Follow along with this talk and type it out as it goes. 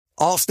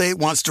Allstate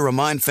wants to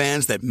remind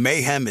fans that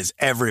mayhem is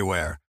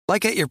everywhere,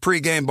 like at your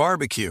pregame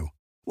barbecue.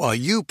 While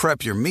you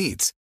prep your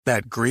meats,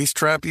 that grease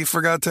trap you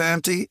forgot to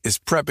empty is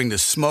prepping to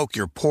smoke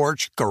your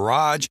porch,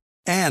 garage,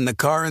 and the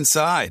car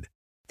inside.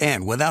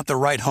 And without the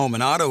right home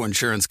and auto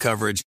insurance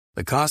coverage,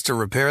 the cost to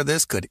repair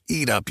this could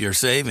eat up your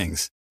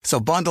savings. So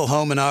bundle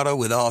home and auto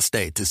with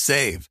Allstate to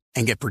save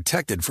and get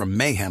protected from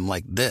mayhem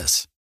like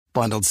this.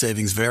 Bundled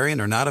savings vary and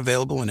are not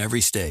available in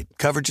every state.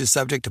 Coverage is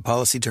subject to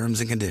policy terms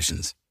and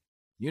conditions.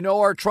 You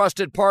know our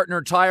trusted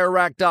partner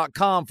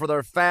TireRack.com for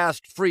their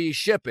fast, free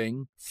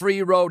shipping,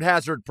 free road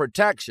hazard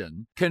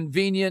protection,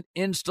 convenient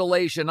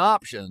installation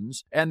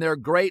options, and their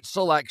great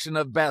selection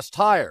of best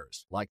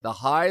tires, like the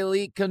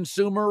highly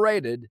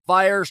consumer-rated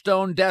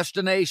Firestone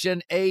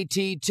Destination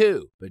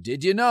AT2. But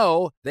did you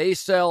know they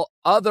sell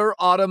other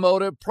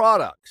automotive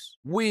products?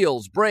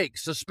 Wheels,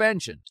 brakes,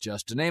 suspension,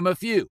 just to name a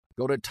few.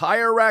 Go to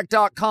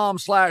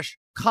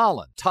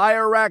TireRack.com/Colin.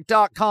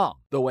 TireRack.com,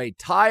 the way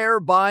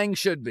tire buying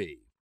should be.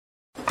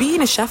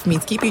 Being a chef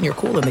means keeping your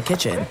cool in the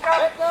kitchen.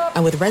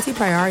 And with Resi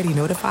Priority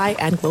Notify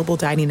and Global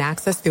Dining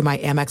Access through my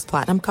Amex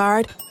Platinum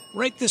card,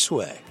 right this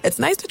way. It's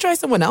nice to try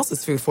someone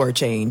else's food for a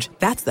change.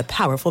 That's the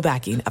powerful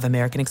backing of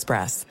American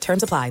Express.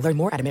 Terms apply. Learn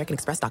more at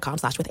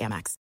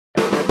americanexpress.com/withAmex.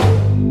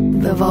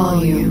 The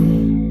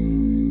volume.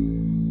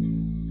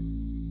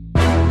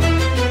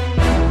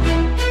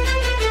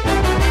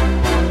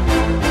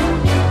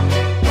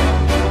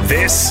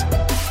 This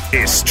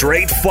is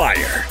Straight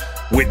Fire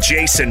with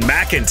Jason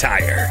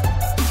McIntyre.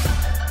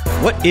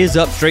 What is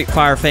up, Straight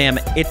Fire fam?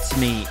 It's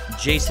me,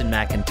 Jason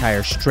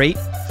McIntyre, Straight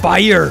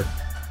Fire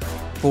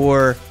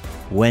for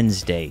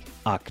Wednesday,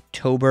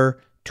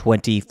 October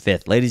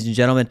 25th. Ladies and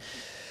gentlemen,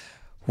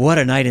 what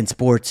a night in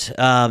sports.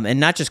 And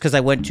not just because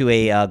I went to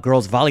a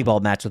girls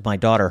volleyball match with my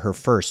daughter, her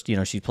first. You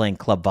know, she's playing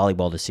club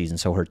volleyball this season,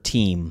 so her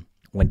team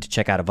went to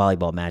check out a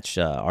volleyball match.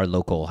 Our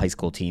local high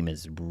school team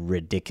is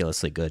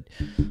ridiculously good,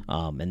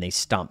 and they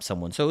stomped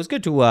someone. So it was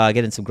good to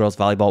get in some girls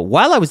volleyball.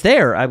 While I was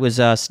there, I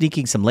was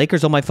sneaking some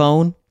Lakers on my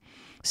phone,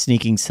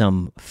 sneaking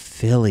some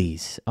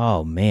Phillies.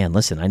 Oh, man,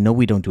 listen, I know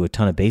we don't do a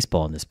ton of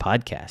baseball on this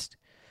podcast,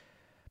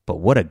 but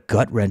what a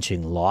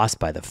gut-wrenching loss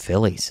by the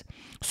Phillies.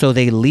 So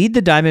they lead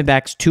the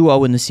Diamondbacks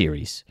 2-0 in the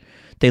series.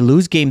 They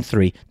lose Game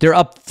 3. They're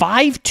up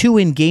 5-2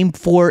 in Game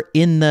 4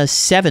 in the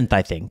 7th,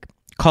 I think.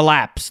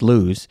 Collapse,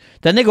 lose.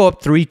 Then they go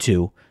up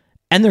 3-2,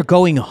 and they're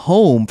going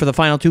home for the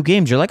final two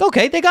games. You're like,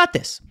 okay, they got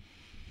this.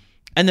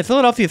 And the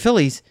Philadelphia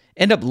Phillies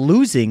end up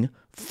losing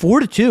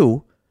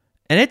 4-2,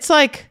 and it's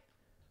like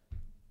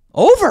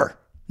over.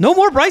 No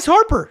more Bryce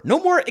Harper. No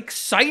more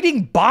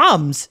exciting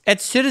bombs at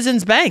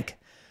Citizens Bank.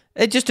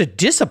 It's just a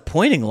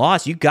disappointing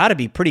loss. You got to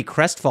be pretty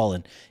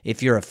crestfallen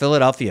if you're a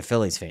Philadelphia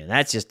Phillies fan.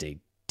 That's just a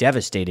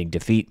devastating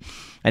defeat.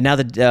 And now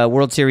the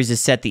World Series is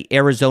set. The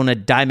Arizona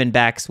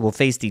Diamondbacks will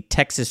face the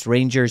Texas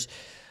Rangers.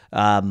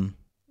 That's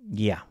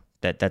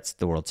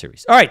the World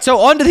Series. All right, so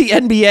on to the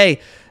NBA.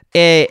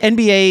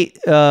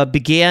 NBA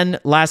began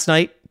last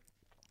night.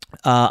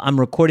 I'm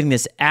recording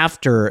this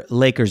after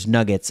Lakers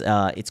Nuggets.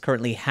 It's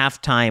currently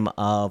halftime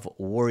of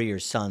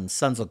Warriors Suns.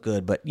 Suns look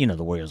good, but you know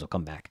the Warriors will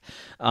come back.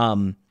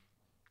 And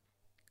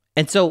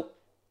so,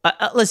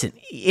 listen,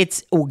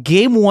 it's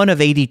game 1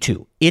 of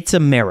 82. It's a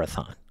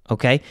marathon.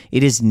 Okay,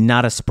 it is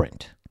not a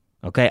sprint.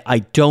 Okay, I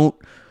don't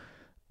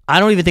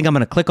even think I'm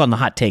going to click on the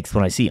hot takes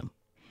when I see them.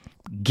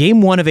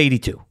 Game 1 of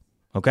 82.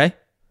 Okay,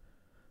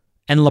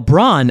 and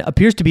LeBron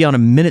appears to be on a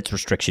minutes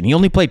restriction. He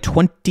only played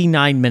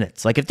 29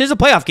 minutes. Like if there's a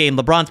playoff game,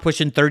 LeBron's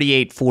pushing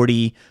 38,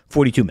 40,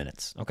 42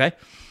 minutes. Okay,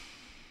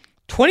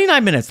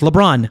 29 minutes.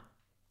 LeBron,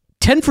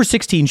 10 for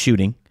 16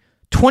 shooting,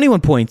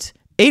 21 points,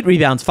 8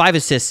 rebounds, 5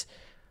 assists.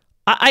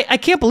 I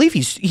can't believe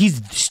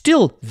he's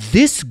still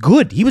this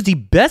good. He was the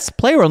best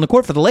player on the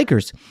court for the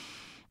Lakers.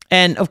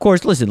 And, of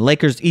course, listen,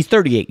 Lakers, he's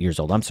 38 years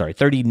old. I'm sorry,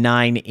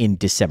 39 in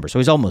December, so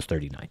he's almost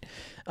 39.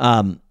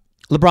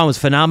 LeBron was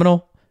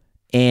phenomenal,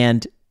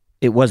 and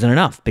it wasn't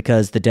enough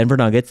because the Denver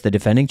Nuggets, the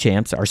defending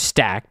champs, are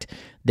stacked.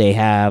 They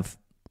have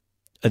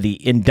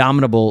the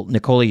indomitable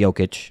Nikola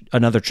Jokic,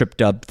 another trip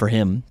dub for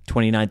him,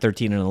 29,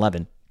 13, and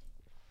 11.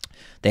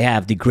 They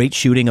have the great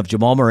shooting of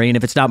Jamal Murray, and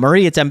if it's not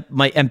Murray, it's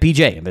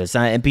MPJ. If it's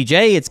not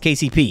MPJ, it's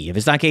KCP. If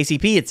it's not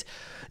KCP, it's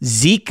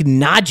Zeke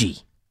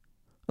Naji.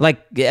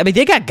 Like, I mean,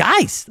 they got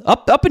guys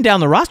up and down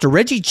the roster.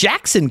 Reggie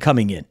Jackson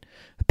coming in.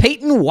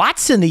 Peyton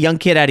Watson, the young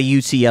kid out of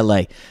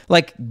UCLA.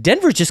 Like,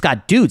 Denver's just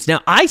got dudes. Now,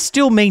 I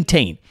still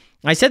maintain,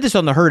 I said this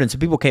on The Herd, and some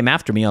people came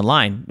after me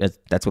online.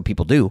 That's what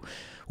people do.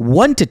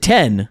 1 to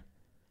 10,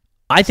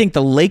 I think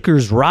the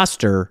Lakers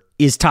roster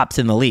is tops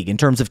in the league in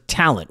terms of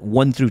talent,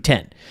 1 through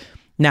 10.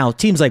 Now,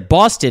 teams like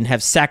Boston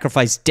have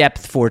sacrificed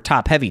depth for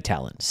top-heavy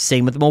talent.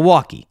 Same with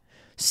Milwaukee.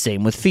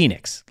 Same with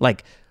Phoenix.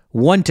 Like,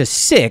 1 to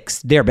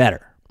 6, they're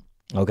better.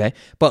 Okay?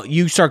 But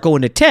you start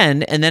going to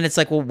 10, and then it's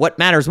like, well, what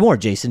matters more,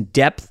 Jason?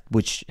 Depth,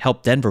 which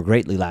helped Denver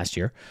greatly last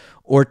year,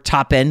 or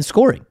top-end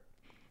scoring?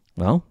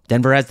 Well,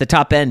 Denver has the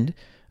top end.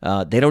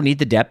 They don't need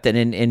the depth.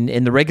 And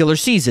in the regular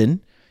season,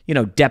 you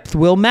know, depth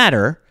will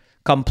matter.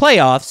 Come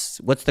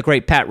playoffs, what's the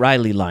great Pat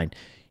Riley line?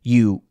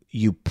 You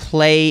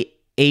play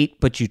 8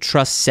 but you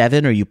trust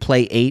 7, or you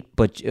play 8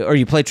 or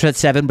you play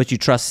 7 but you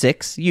trust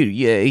 6.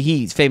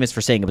 He's famous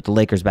for saying it with the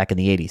Lakers back in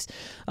the 80s.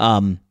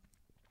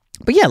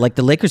 But yeah, like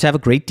the Lakers have a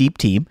great deep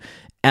team.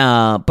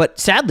 But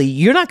sadly,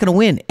 you're not going to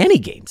win any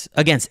games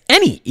against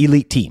any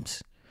elite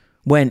teams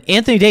when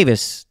Anthony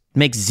Davis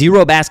makes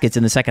 0 baskets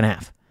in the second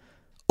half.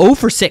 0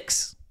 for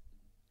 6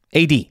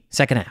 AD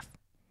second half.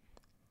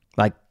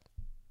 Like,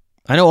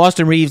 I know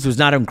Austin Reeves was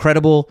not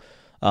incredible,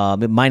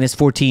 minus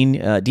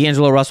 14.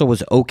 D'Angelo Russell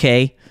was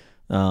okay.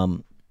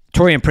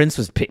 Taurean Prince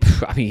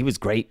he was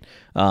great.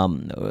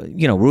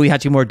 Rui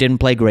Hachimura didn't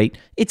play great.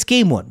 It's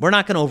game 1. We're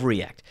not going to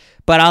overreact.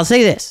 But I'll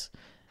say this.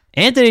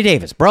 Anthony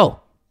Davis,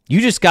 bro,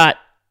 you just got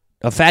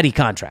a fatty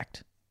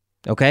contract,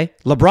 okay?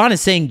 LeBron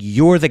is saying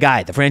you're the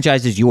guy. The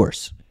franchise is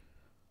yours.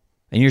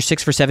 And you're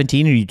 6 for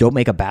 17 and you don't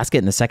make a basket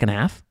in the second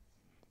half?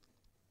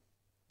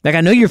 Like,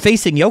 I know you're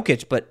facing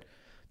Jokic, but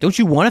don't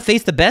you want to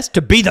face the best?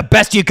 To be the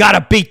best, you got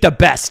to beat the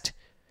best.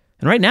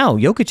 And right now,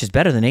 Jokic is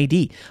better than AD.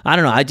 I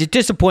don't know.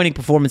 Disappointing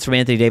performance from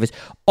Anthony Davis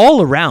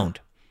all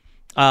around.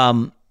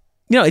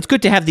 It's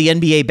good to have the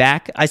NBA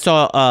back. I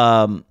saw...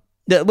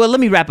 well, let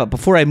me wrap up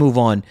before I move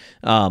on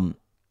the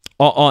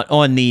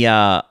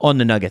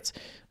Nuggets.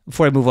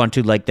 Before I move on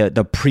to like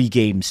the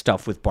pregame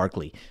stuff with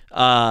Barkley,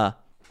 I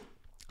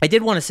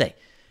did want to say,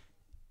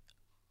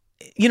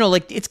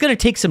 it's going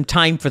to take some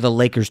time for the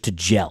Lakers to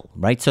gel,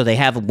 right? So they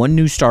have one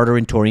new starter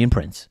in Taurean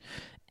Prince,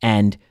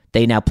 and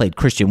they now played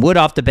Christian Wood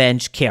off the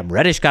bench. Cam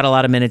Reddish got a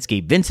lot of minutes.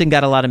 Gabe Vincent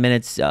got a lot of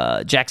minutes.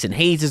 Jackson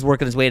Hayes is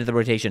working his way to the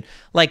rotation.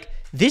 Like,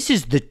 this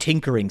is the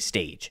tinkering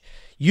stage.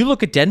 You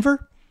look at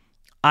Denver.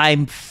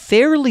 I'm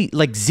fairly,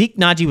 like, Zeke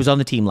Naji was on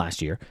the team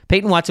last year.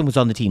 Peyton Watson was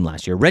on the team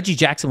last year. Reggie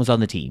Jackson was on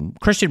the team.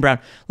 Christian Brown.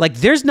 Like,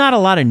 there's not a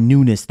lot of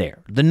newness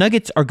there. The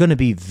Nuggets are going to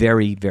be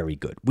very, very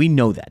good. We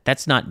know that.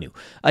 That's not new.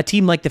 A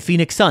team like the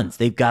Phoenix Suns,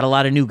 they've got a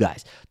lot of new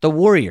guys. The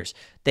Warriors,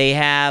 they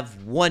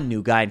have one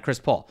new guy in Chris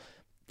Paul.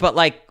 But,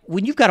 like,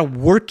 when you've got to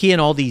work in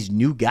all these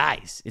new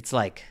guys, it's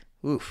like,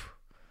 oof.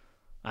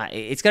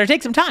 It's going to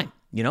take some time,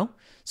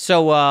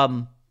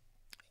 So,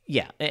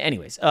 yeah.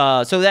 Anyways,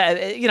 so that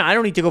I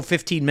don't need to go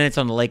 15 minutes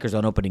on the Lakers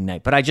on opening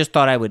night, but I just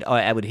thought I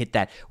would hit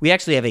that. We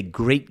actually have a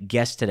great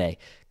guest today.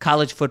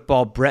 College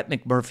football, Brett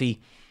McMurphy.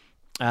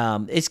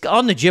 It's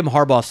on the Jim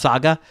Harbaugh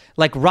saga.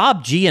 Like,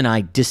 Rob G and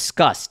I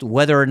discussed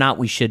whether or not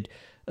we should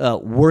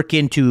work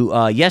into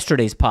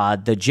yesterday's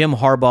pod the Jim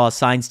Harbaugh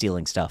sign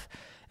stealing stuff,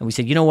 and we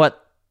said, you know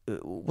what?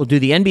 We'll do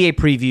the NBA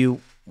preview.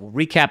 We'll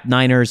recap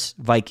Niners,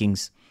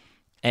 Vikings,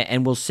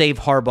 and we'll save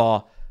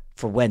Harbaugh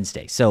for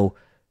Wednesday. So.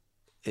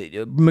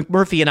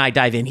 McMurphy and I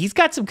dive in. He's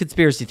got some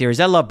conspiracy theories.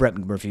 I love Brett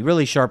McMurphy.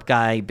 Really sharp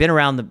guy. Been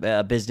around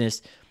the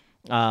business.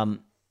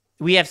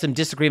 We have some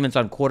disagreements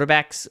on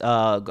quarterbacks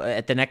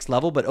at the next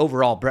level, but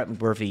overall, Brett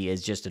McMurphy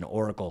is just an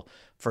oracle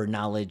for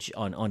knowledge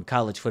on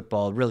college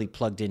football, really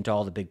plugged into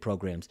all the big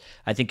programs.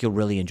 I think you'll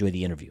really enjoy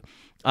the interview.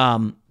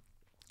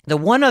 The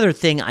one other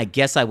thing I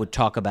guess I would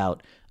talk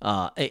about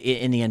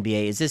in the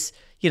NBA is this,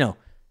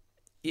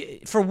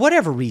 for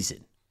whatever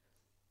reason,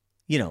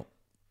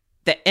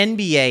 the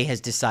NBA has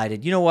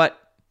decided, you know what?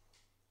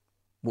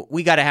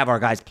 We got to have our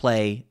guys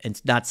play and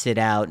not sit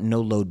out,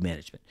 no load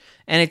management.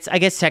 And I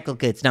guess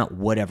technically it's not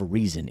whatever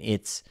reason.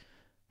 It's,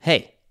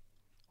 hey,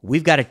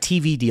 we've got a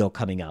TV deal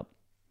coming up.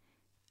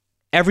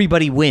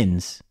 Everybody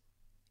wins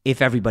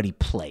if everybody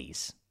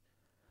plays.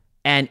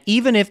 And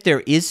even if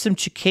there is some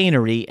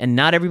chicanery and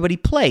not everybody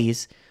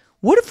plays,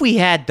 what if we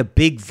had the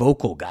big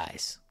vocal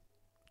guys?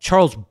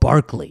 Charles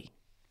Barkley.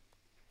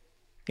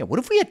 Yeah, what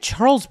if we had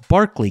Charles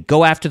Barkley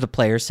go after the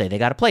players, say they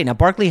got to play? Now,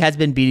 Barkley has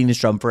been beating this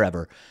drum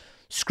forever.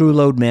 Screw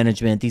load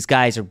management. These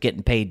guys are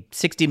getting paid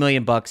 $60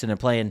 million and they're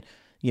playing,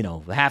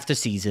 half the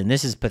season.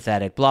 This is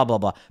pathetic, blah, blah,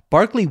 blah.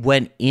 Barkley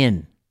went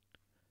in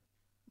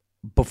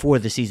before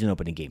the season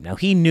opening game. Now,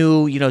 he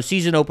knew,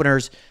 season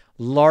openers,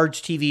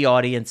 large TV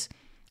audience.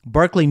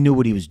 Barkley knew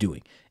what he was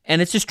doing. And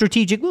it's a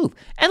strategic move.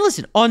 And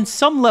listen, on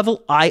some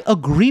level, I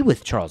agree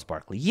with Charles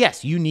Barkley.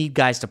 Yes, you need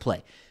guys to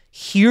play.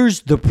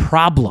 Here's the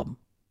problem.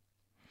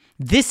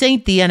 This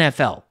ain't the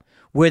NFL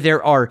where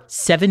there are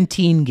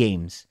 17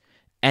 games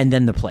and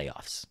then the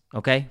playoffs,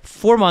 okay?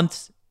 4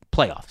 months,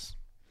 playoffs.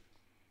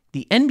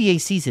 The NBA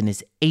season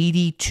is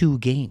 82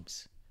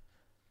 games.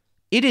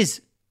 It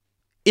is,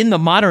 in the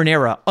modern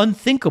era,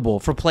 unthinkable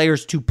for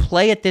players to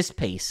play at this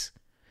pace,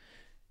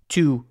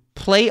 to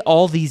play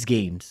all these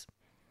games.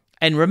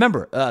 And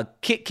remember,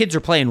 kids are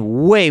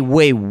playing way,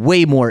 way,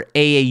 way more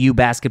AAU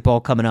basketball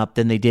coming up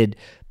than they did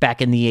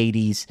back in the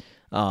 80s.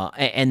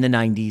 And the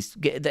 90s.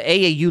 The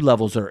AAU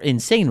levels are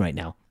insane right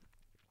now.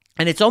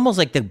 And it's almost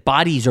like the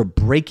bodies are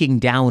breaking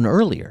down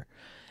earlier.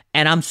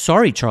 And I'm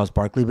sorry, Charles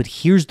Barkley, but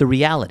here's the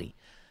reality.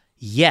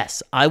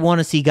 Yes, I want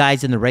to see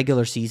guys in the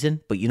regular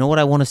season, but you know what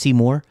I want to see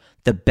more?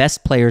 The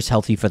best players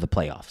healthy for the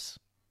playoffs.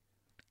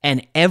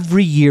 And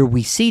every year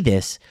we see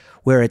this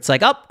where it's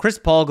like, Chris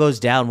Paul goes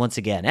down once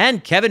again,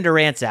 and Kevin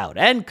Durant's out,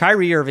 and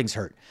Kyrie Irving's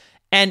hurt.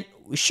 And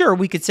sure,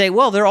 we could say,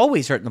 well, they're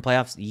always hurt in the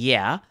playoffs.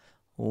 Yeah.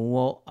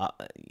 Well,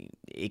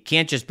 it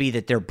can't just be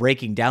that they're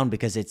breaking down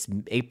because it's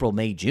April,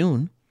 May,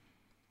 June.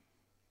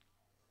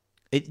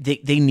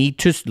 They need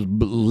to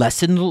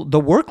lessen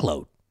the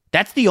workload.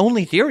 That's the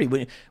only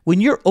theory.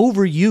 When you're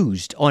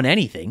overused on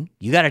anything,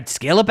 you got to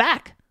scale it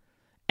back.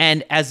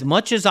 And as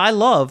much as I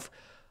love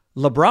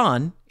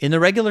LeBron in the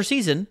regular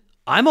season,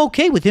 I'm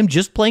okay with him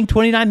just playing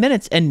 29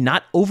 minutes and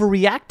not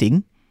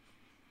overreacting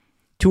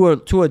to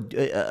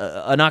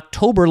an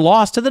October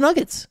loss to the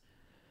Nuggets.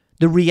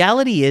 The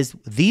reality is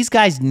these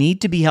guys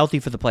need to be healthy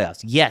for the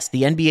playoffs. Yes,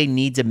 the NBA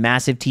needs a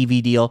massive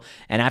TV deal,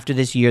 and after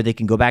this year, they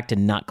can go back to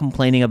not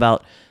complaining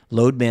about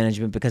load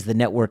management because the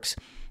networks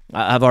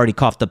have already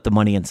coughed up the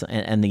money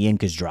and the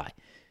ink is dry.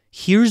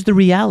 Here's the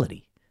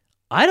reality.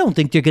 I don't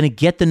think they're going to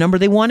get the number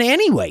they want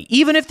anyway,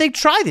 even if they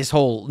try this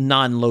whole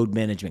non-load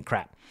management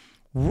crap.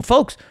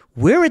 Folks,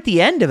 we're at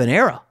the end of an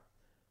era.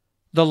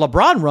 The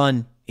LeBron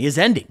run is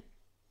ending.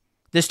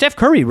 The Steph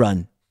Curry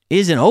run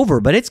isn't over,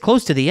 but it's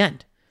close to the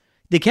end.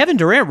 The Kevin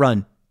Durant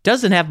run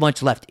doesn't have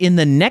much left. In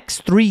the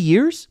next 3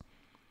 years,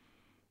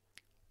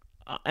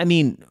 I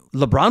mean,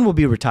 LeBron will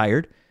be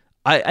retired.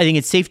 I think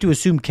it's safe to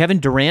assume Kevin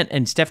Durant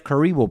and Steph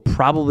Curry will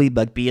probably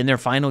be in their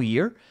final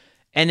year.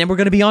 And then we're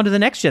going to be on to the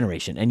next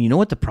generation. And you know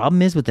what the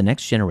problem is with the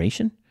next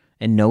generation?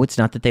 And no, it's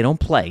not that they don't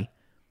play.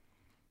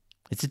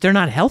 It's that they're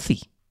not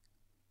healthy.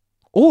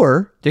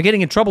 Or they're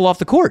getting in trouble off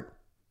the court.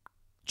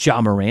 Ja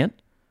Morant.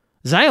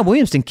 Zion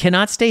Williamson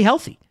cannot stay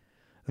healthy.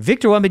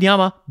 Victor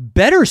Wembanyama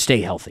better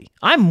stay healthy.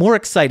 I'm more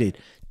excited.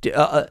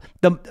 There's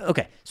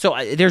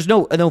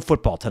no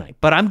football tonight,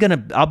 but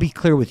I'll be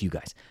clear with you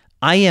guys.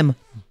 I am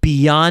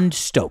beyond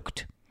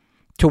stoked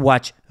to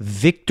watch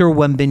Victor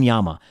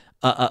Wembanyama.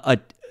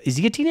 Is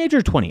he a teenager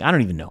or 20? I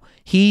don't even know.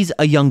 He's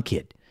a young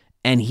kid,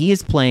 and he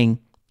is playing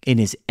in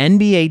his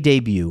NBA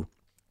debut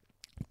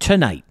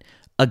tonight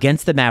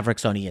against the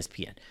Mavericks on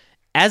ESPN.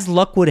 As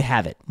luck would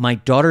have it, my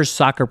daughter's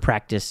soccer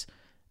practice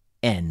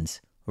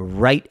ends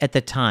right at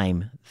the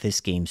time this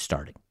game's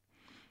starting.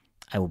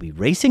 I will be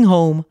racing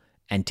home,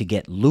 and to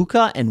get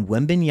Luka and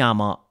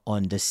Wembanyama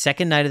on the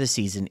second night of the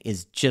season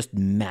is just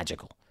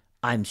magical.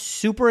 I'm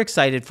super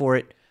excited for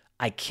it.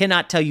 I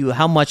cannot tell you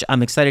how much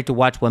I'm excited to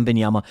watch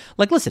Wembanyama.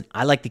 Listen,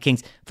 I like the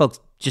Kings. Folks,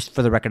 just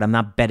for the record, I'm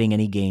not betting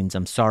any games.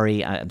 I'm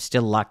sorry. I'm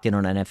still locked in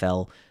on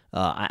NFL.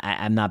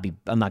 I'm not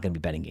going to be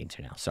betting games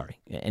here now. Sorry.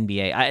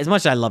 NBA, as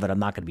much as I love it, I'm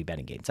not going to be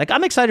betting games.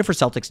 I'm excited for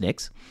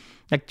Celtics-Knicks.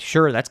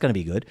 Sure, that's going to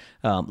be good.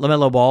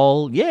 LaMelo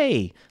Ball,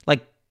 yay.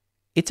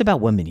 It's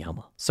about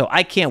Wembanyama. So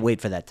I can't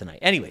wait for that tonight.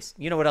 Anyways,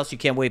 you know what else you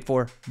can't wait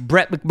for?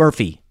 Brett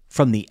McMurphy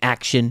from the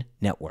Action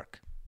Network.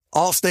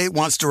 Allstate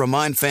wants to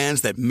remind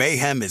fans that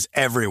mayhem is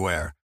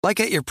everywhere, like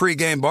at your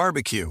pregame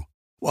barbecue.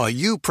 While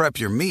you prep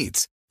your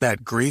meats,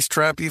 that grease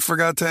trap you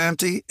forgot to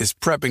empty is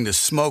prepping to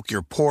smoke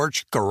your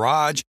porch,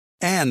 garage,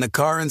 and the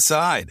car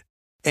inside.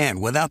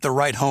 And without the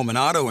right home and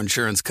auto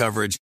insurance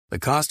coverage, the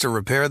cost to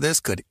repair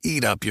this could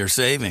eat up your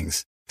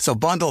savings. So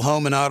bundle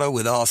home and auto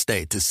with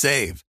Allstate to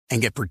save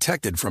and get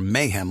protected from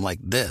mayhem like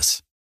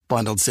this.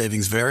 Bundled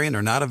savings vary and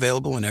are not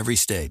available in every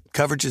state.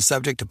 Coverage is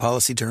subject to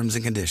policy terms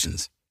and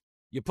conditions.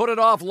 You put it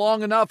off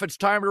long enough, it's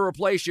time to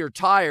replace your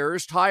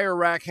tires. Tire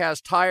Rack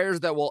has tires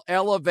that will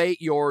elevate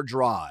your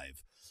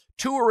drive.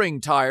 Touring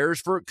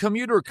tires for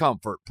commuter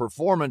comfort,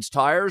 performance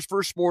tires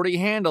for sporty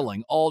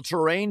handling,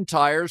 all-terrain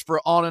tires for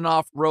on- and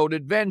off-road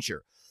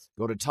adventure.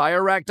 Go to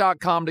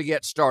TireRack.com to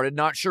get started.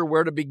 Not sure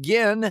where to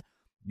begin?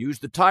 Use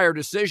the Tire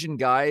Decision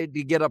Guide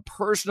to get a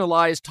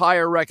personalized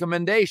tire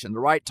recommendation, the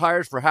right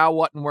tires for how,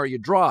 what, and where you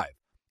drive.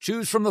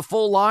 Choose from the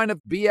full line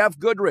of BF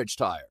Goodrich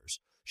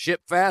tires.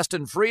 Ship fast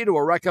and free to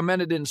a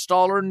recommended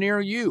installer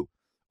near you.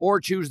 Or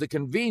choose the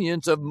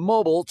convenience of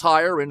mobile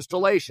tire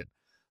installation.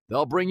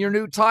 They'll bring your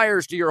new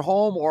tires to your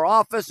home or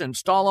office,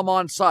 install them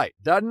on site.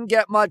 Doesn't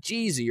get much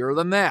easier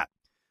than that.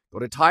 Go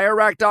to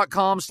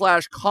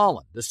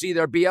TireRack.com/Colin to see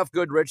their BF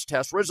Goodrich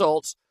test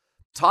results,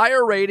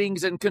 tire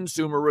ratings, and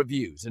consumer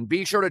reviews. And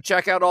be sure to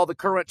check out all the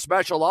current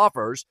special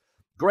offers.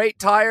 Great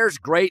tires,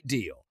 great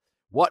deal.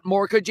 What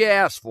more could you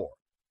ask for?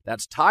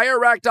 That's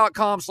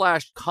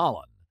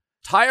TireRack.com/Colin.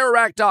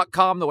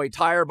 TireRack.com, the way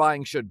tire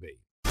buying should be.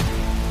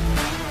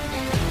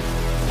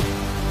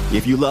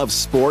 If you love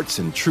sports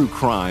and true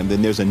crime,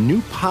 then there's a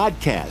new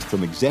podcast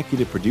from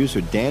executive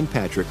producer Dan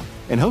Patrick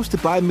and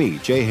hosted by me,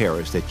 Jay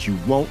Harris, that you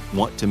won't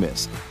want to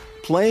miss.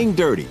 Playing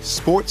Dirty: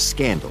 Sports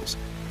Scandals.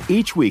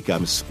 Each week,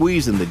 I'm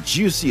squeezing the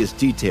juiciest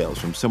details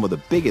from some of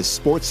the biggest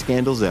sports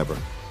scandals ever.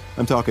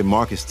 I'm talking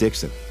Marcus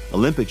Dixon,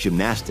 Olympic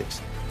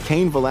gymnastics,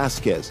 Cain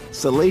Velasquez,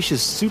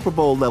 salacious Super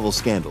Bowl-level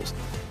scandals.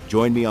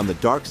 Join me on the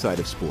dark side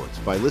of sports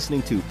by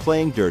listening to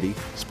Playing Dirty: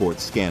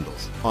 Sports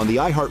Scandals on the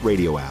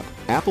iHeartRadio app,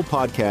 Apple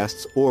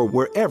Podcasts, or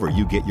wherever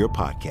you get your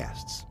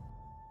podcasts.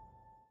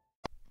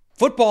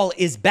 Football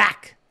is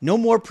back. No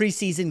more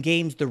preseason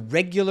games. The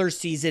regular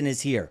season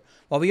is here.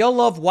 While we all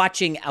love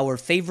watching our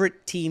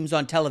favorite teams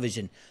on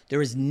television,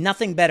 there is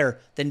nothing better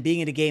than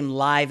being at a game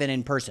live and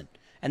in person.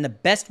 And the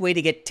best way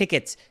to get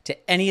tickets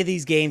to any of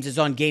these games is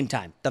on Game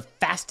Time, the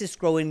fastest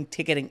growing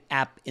ticketing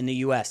app in the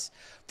U.S.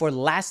 For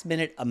last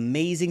minute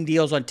amazing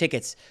deals on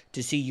tickets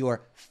to see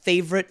your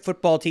favorite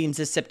football teams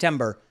this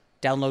September,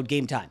 download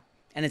Game Time.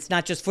 And it's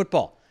not just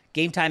football.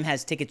 Game Time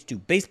has tickets to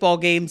baseball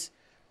games,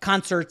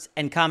 concerts,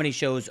 and comedy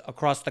shows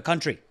across the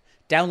country.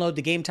 Download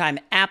the Game Time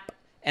app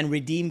and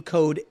redeem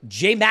code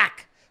JMAC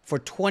for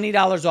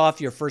 $20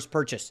 off your first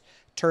purchase.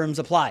 Terms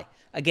apply.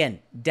 Again,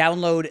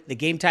 download the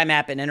Game Time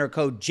app and enter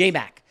code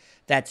JMAC.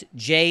 That's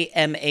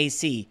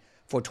JMAC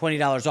for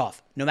 $20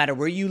 off. No matter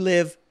where you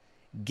live,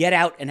 get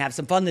out and have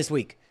some fun this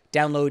week.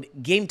 Download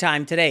Game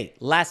Time today.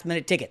 Last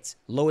minute tickets.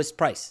 Lowest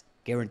price.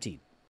 Guaranteed.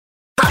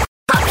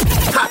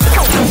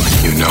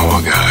 You know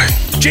a guy.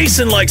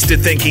 Jason likes to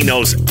think he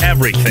knows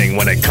everything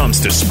when it comes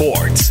to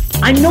sports.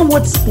 I know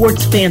what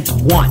sports fans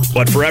want.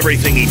 But for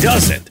everything he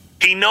doesn't,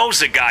 he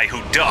knows a guy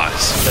who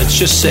does. Let's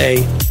just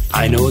say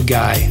I know a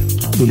guy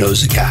who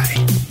knows a guy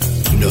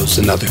who knows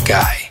another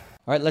guy.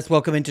 All right, let's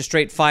welcome into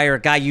Straight Fire, a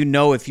guy you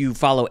know if you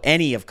follow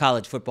any of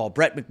college football,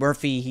 Brett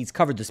McMurphy. He's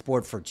covered the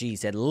sport for,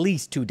 at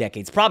least 2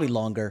 decades, probably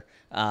longer.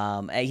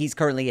 He's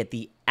currently at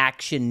the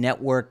Action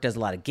Network, does a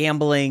lot of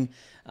gambling,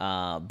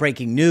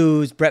 breaking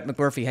news. Brett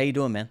McMurphy, how you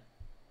doing, man?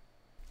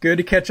 Good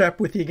to catch up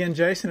with you again,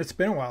 Jason. It's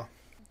been a while.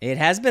 It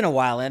has been a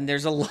while, and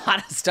there's a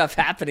lot of stuff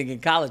happening in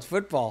college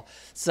football.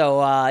 So,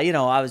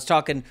 I was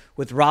talking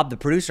with Rob, the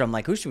producer. I'm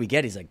like, who should we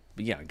get? He's like,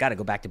 got to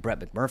go back to Brett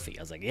McMurphy.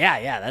 I was like,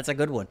 yeah, that's a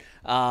good one.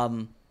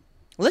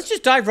 Let's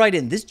just dive right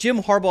in. This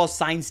Jim Harbaugh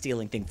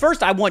sign-stealing thing.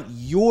 First, I want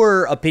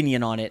your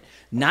opinion on it,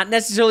 not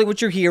necessarily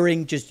what you're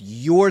hearing, just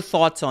your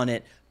thoughts on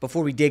it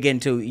before we dig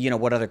into,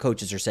 what other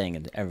coaches are saying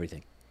and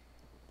everything.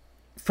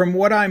 From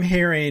what I'm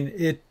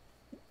hearing,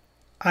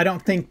 I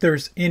don't think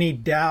there's any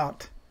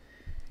doubt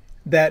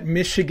that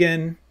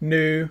Michigan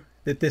knew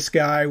that this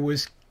guy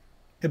was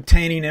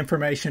obtaining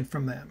information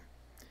from them.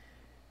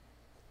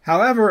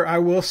 However, I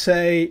will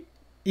say,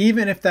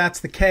 even if that's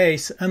the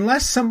case,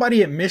 unless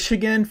somebody at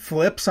Michigan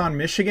flips on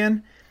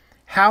Michigan,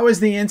 how is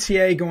the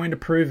NCAA going to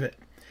prove it?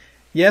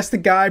 Yes, the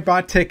guy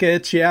bought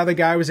tickets. Yeah, the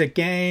guy was at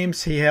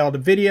games. He held a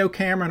video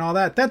camera and all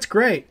that. That's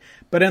great.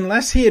 But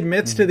unless he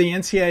admits to the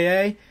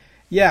NCAA,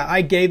 yeah,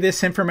 I gave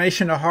this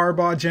information to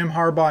Harbaugh, Jim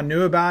Harbaugh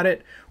knew about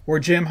it, or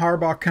Jim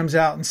Harbaugh comes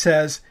out and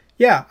says,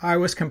 yeah, I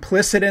was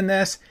complicit in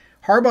this.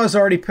 Harbaugh's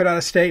already put out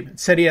a statement,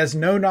 said he has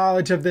no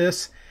knowledge of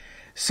this.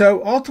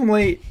 So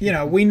ultimately,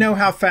 we know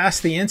how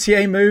fast the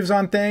NCAA moves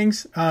on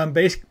things.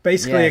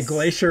 Basically, yes. A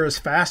glacier is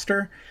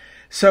faster.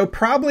 So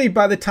probably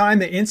by the time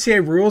the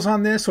NCAA rules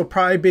on this will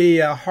probably be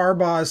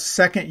Harbaugh's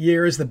second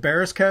year as the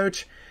Bears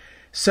coach.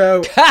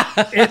 So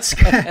it's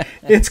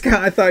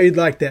I thought you'd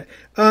like that.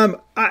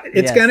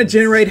 It's going to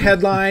generate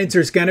headlines.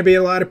 There's going to be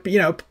a lot of,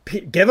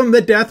 give them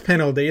the death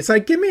penalty. It's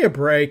like, give me a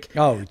break.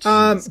 Oh,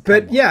 geez,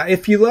 but yeah,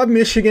 if you love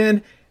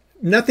Michigan,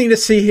 nothing to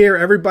see here.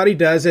 Everybody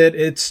does it.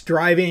 It's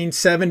driving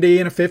 70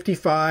 and a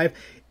 55.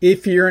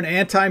 If you're an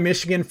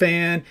anti-Michigan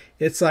fan,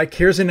 it's like,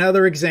 here's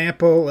another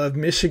example of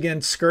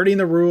Michigan skirting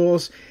the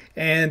rules,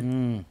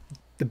 and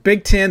the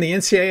Big Ten, the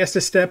NCAA has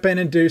to step in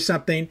and do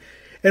something.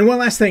 And one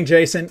last thing,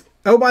 Jason.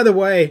 Oh, by the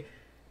way,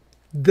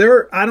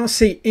 I don't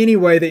see any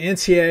way the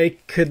NCAA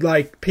could,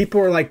 people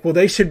are like, well,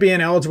 they should be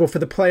ineligible for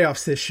the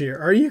playoffs this year.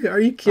 Are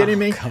you kidding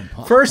me?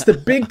 First, the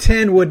Big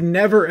Ten would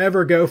never,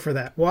 ever go for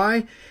that.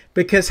 Why?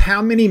 Because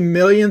how many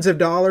millions of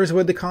dollars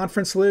would the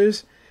conference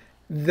lose?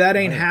 That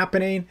ain't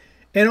happening.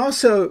 And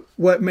also,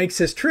 what makes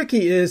this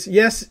tricky is,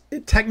 yes,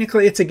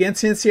 technically it's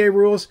against NCAA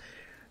rules.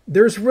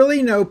 There's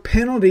really no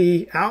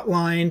penalty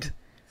outlined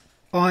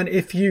on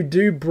if you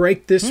do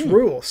break this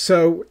rule.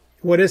 So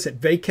what is it?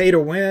 Vacate a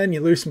win, you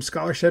lose some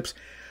scholarships.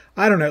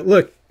 I don't know.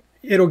 Look,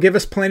 it'll give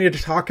us plenty to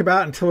talk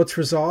about until it's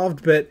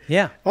resolved. But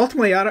yeah,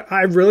 ultimately,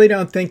 I really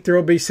don't think there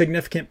will be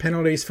significant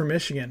penalties for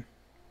Michigan.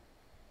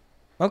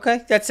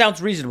 Okay, that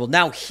sounds reasonable.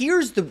 Now,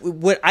 here's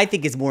what I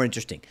think is more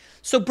interesting.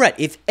 So, Brett,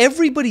 if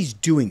everybody's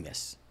doing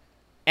this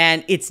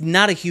and it's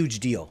not a huge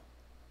deal,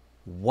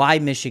 why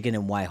Michigan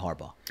and why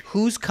Harbaugh?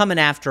 Who's coming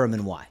after him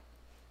and why?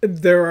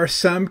 There are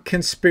some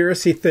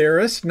conspiracy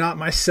theorists, not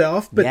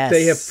myself, but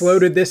they have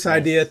floated this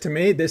idea to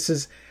me.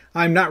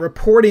 I'm not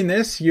reporting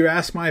this. You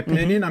asked my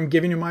opinion. I'm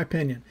giving you my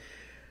opinion.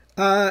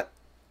 Who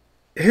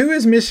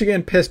has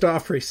Michigan pissed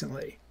off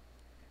recently?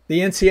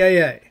 The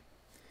NCAA.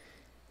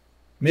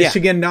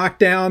 Michigan knocked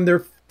down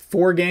their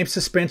 4-game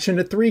suspension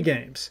to 3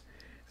 games.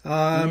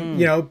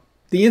 The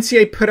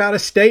NCAA put out a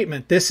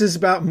statement. This is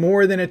about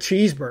more than a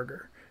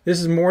cheeseburger. This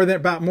is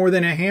about more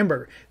than a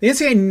hamburger. The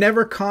NCAA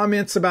never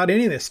comments about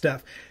any of this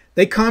stuff.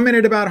 They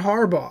commented about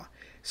Harbaugh.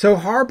 So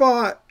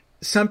Harbaugh,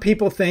 some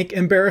people think,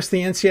 embarrassed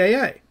the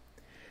NCAA.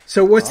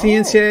 So what's the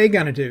NCAA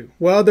going to do?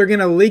 Well, they're going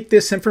to leak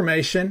this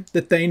information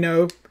that they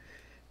know,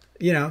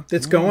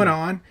 that's going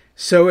on.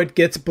 So it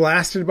gets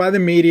blasted by the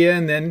media,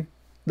 and then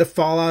the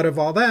fallout of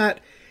all that.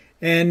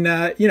 And,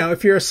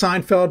 if you're a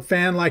Seinfeld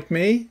fan like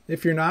me,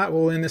 if you're not,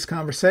 we'll end this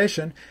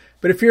conversation.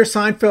 But if you're a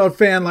Seinfeld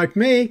fan like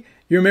me,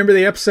 you remember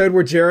the episode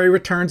where Jerry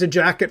returns a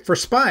jacket for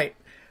spite.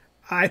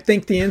 I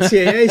think the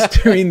NCAA is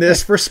doing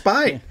this for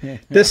spite,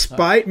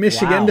 despite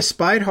Michigan,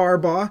 despite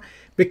Harbaugh,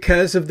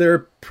 because of their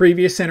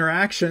previous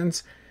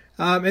interactions.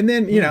 And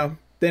then,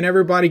 then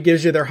everybody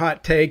gives you their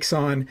hot takes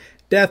on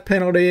death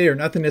penalty or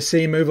nothing to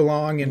see, move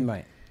along.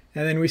 And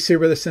then we see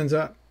where this ends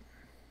up.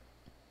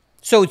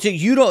 So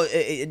you don't,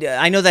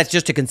 I know that's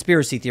just a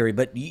conspiracy theory,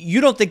 but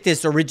you don't think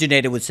this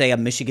originated with, say, a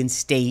Michigan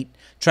State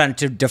trying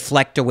to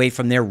deflect away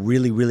from their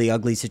really, really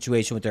ugly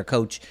situation with their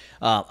coach?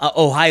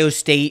 Ohio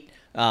State,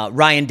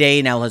 Ryan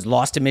Day now has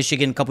lost to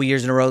Michigan a couple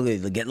years in a row.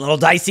 They're getting a little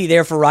dicey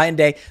there for Ryan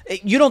Day.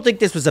 You don't think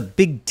this was a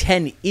Big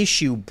Ten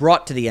issue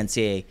brought to the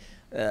NCAA,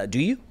 do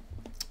you?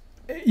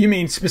 You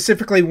mean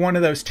specifically one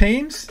of those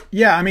teams?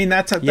 Yeah, I mean,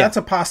 that's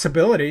a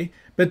possibility.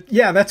 But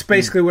yeah, that's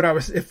basically what I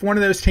was. If one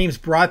of those teams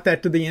brought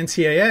that to the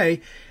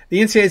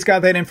NCAA's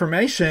got that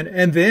information,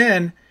 and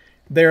then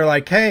they're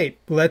like, "Hey,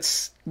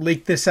 let's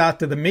leak this out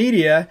to the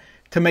media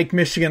to make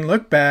Michigan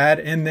look bad,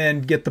 and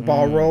then get the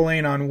ball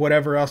rolling on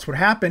whatever else would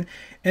happen."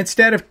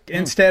 Instead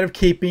of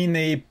keeping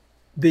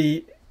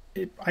the,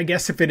 I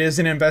guess if it is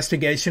an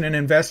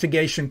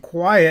investigation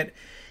quiet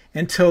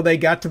until they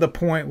got to the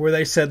point where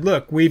they said,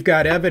 "Look, we've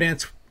got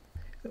evidence.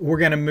 We're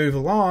going to move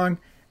along.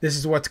 This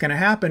is what's going to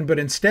happen." But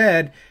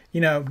instead,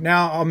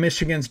 now all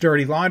Michigan's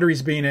dirty laundry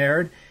is being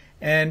aired,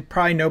 and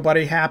probably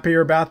nobody happier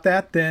about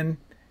that than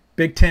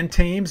Big Ten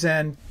teams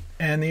and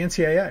the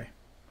NCAA.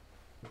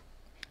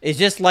 It's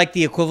just like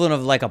the equivalent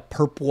of like a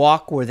perp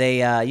walk where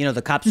they,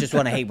 the cops just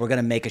want to, hey, we're going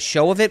to make a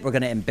show of it. We're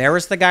going to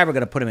embarrass the guy. We're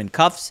going to put him in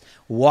cuffs,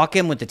 walk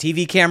him with the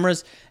TV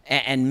cameras,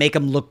 and make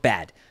him look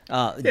bad.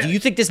 Do you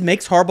think this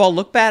makes Harbaugh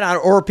look bad,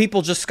 or are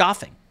people just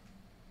scoffing?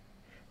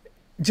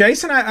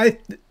 Jason,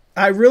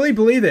 I really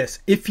believe this.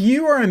 If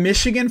you are a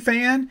Michigan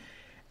fan,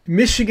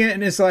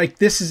 Michigan is like,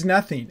 this is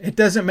nothing. It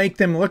doesn't make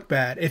them look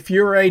bad. If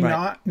you're a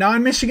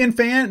non-Michigan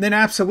fan, then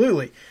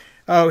absolutely.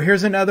 Oh,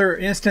 here's another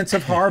instance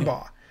of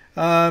Harbaugh.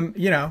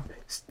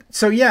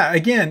 So yeah,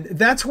 again,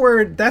 that's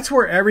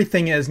where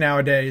everything is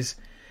nowadays.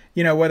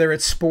 Whether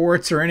it's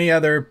sports or any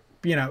other,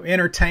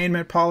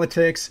 entertainment,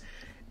 politics.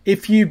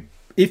 If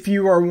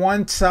you are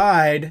one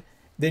side,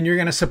 then you're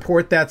going to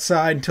support that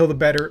side until the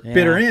bitter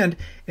end.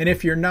 And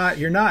if you're not,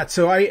 you're not.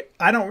 So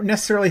I don't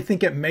necessarily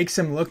think it makes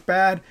him look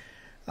bad.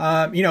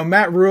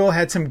 Matt Rule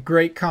had some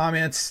great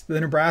comments.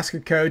 The Nebraska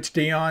coach,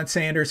 Deion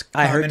Sanders,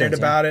 commented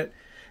about it.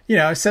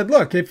 I said,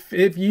 look, if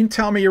you can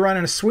tell me you're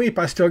running a sweep,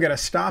 I still got to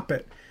stop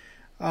it.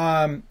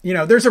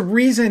 There's a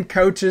reason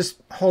coaches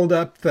hold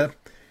up the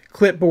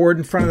clipboard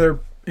in front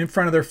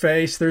of their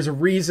face. There's a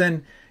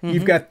reason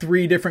you've got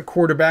 3 different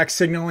quarterbacks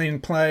signaling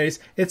plays.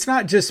 It's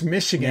not just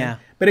Michigan. Yeah.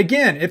 But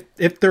again,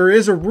 if there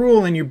is a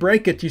rule and you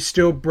break it, you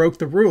still broke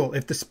the rule.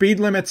 If the speed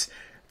limit's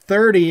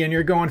 30 and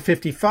you're going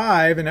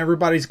 55 and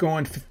everybody's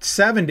going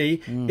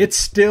 70, it's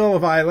still a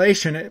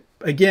violation.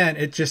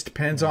 It just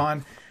depends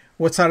on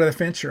what side of the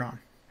fence you're on.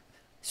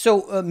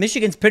 So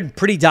Michigan's been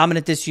pretty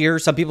dominant this year.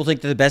 Some people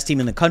think they're the best team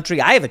in the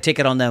country. I have a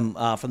ticket on them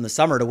from the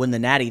summer to win the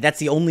Natty. That's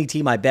the only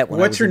team I bet when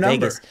I was in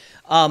Vegas.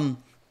 What's your number?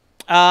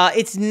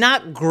 It's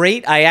not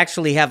great. I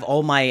actually have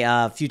all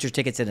my future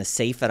tickets in a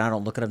safe, and I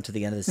don't look at them to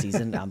the end of the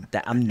season. I'm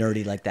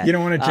nerdy like that. You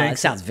don't want to jinx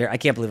it. Sounds very. I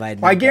can't believe I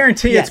had. I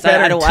guarantee it's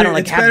better.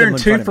 It's better than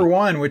 2 for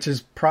 1, which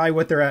is probably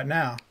what they're at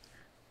now.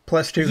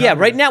 Plus 200. Yeah,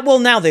 right now. Well,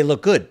 now they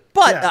look good,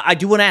 but I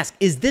do want to ask: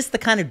 is this the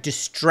kind of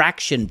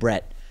distraction,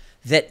 Brett,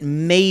 that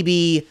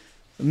maybe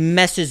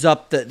messes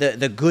up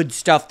the good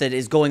stuff that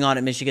is going on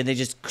at Michigan? They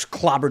just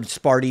clobbered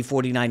Sparty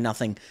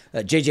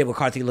 49-0. J.J.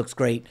 McCarthy looks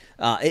great.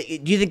 Do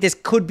you think this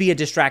could be a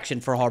distraction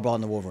for Harbaugh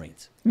and the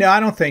Wolverines? No, I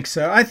don't think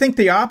so. I think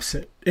the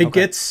opposite. It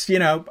gets,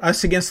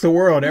 us against the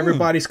world.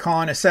 Everybody's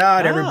calling us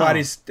out.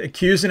 Everybody's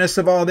accusing us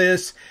of all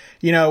this.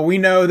 We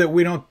know that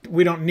we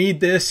don't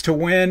need this to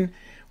win.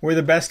 We're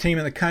the best team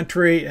in the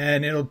country,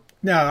 and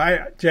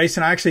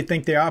Jason, I actually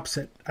think the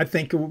opposite. I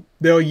think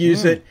they'll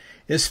use it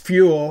as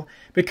fuel.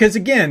 Because,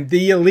 again,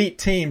 the elite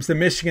teams, the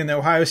Michigan, the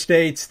Ohio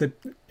States, the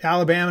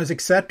Alabamas,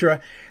 etc.,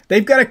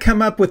 they've got to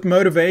come up with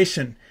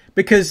motivation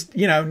because,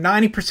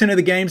 90% of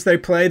the games they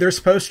play, they're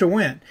supposed to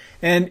win.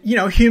 And,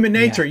 human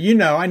nature,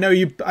 I know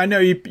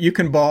you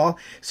can ball.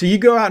 So you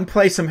go out and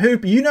play some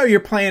hoop. You're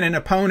playing an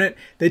opponent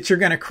that you're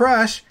going to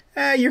crush.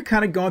 You're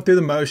kind of going through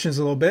the motions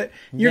a little bit.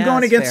 You're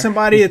going against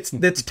somebody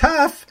that's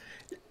tough.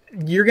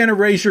 You're going to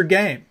raise your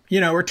game,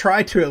 or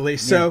try to at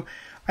least. So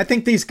I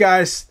think these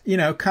guys,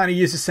 kind of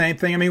use the same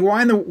thing. I mean,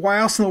 why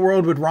else in the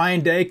world would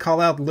Ryan Day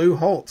call out Lou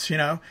Holtz,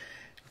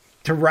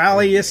 to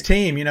rally his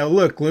team?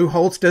 Look, Lou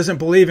Holtz doesn't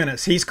believe in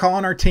us. He's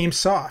calling our team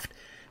soft.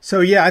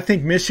 So, I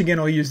think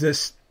Michigan will use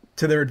this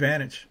to their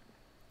advantage.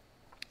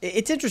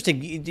 It's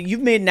interesting.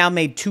 You've now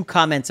made 2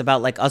 comments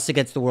about like us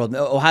against the world,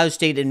 Ohio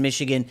State and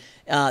Michigan.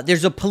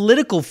 There's a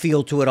political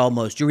feel to it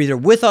almost. You're either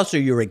with us or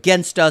you're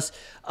against us.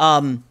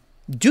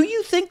 Do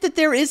you think that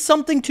there is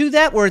something to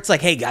that where it's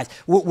like, hey, guys,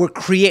 we're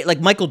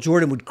like Michael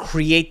Jordan would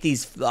create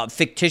these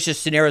fictitious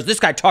scenarios. This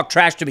guy talked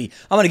trash to me.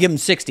 I'm going to give him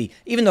 60,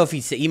 even though if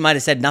he might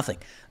have said nothing.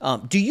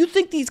 Do you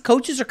think these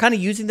coaches are kind of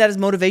using that as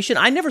motivation?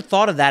 I never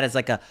thought of that as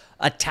like a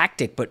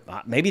tactic, but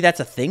maybe that's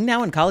a thing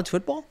now in college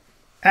football?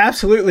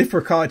 Absolutely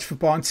for college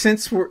football. And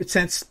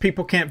since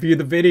people can't view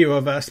the video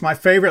of us, my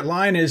favorite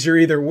line is you're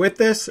either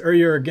with us or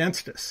you're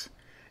against us.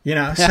 He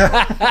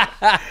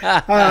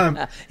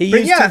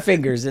used 2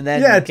 fingers and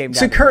then came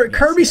down. So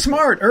Kirby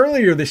Smart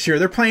earlier this year,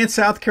 they're playing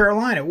South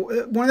Carolina.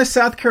 One of the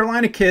South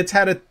Carolina kids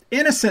had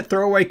innocent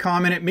throwaway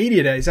comment at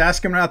Media Days,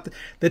 asking about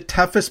the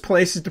toughest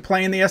places to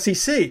play in the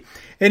SEC.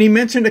 And he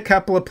mentioned a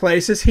couple of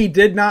places. He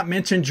did not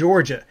mention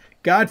Georgia.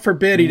 God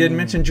forbid he didn't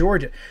mention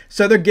Georgia.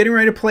 So they're getting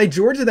ready to play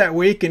Georgia that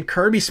week, and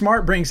Kirby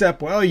Smart brings up,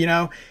 well,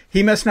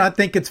 he must not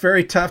think it's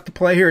very tough to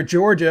play here at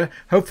Georgia.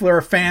 Hopefully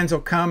our fans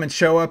will come and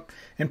show up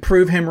and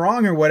prove him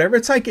wrong or whatever.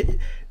 It's like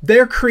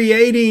they're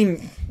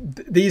creating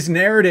these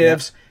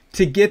narratives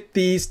to get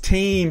these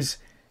teams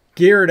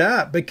geared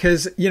up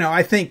because,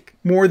 I think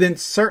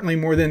certainly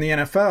more than the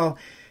NFL,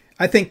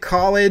 I think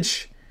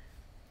college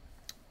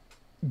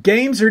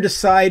games are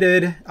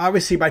decided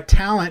obviously by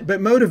talent,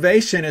 but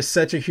motivation is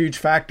such a huge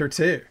factor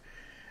too.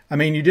 I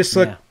mean, you just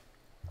look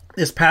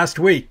this past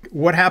week,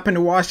 what happened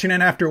to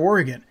Washington after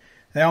Oregon?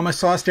 They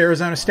almost lost to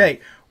Arizona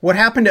State. What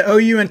happened to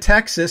OU and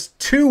Texas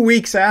 2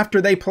 weeks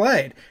after they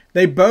played?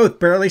 They both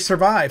barely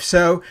survived.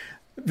 So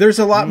there's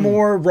a lot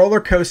more roller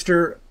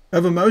coaster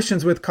of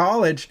emotions with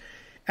college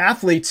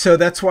athletes. So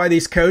that's why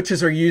these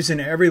coaches are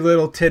using every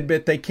little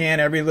tidbit they can,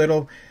 every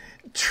little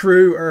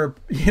true or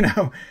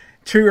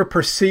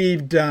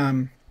perceived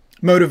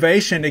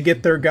motivation to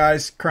get their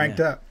guys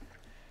cranked up.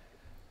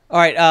 All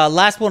right,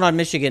 last one on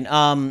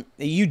Michigan.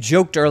 You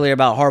joked earlier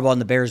about Harbaugh and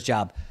the Bears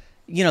job.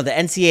 The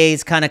NCAA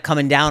is kind of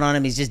coming down on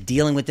him. He's just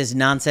dealing with this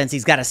nonsense.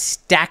 He's got a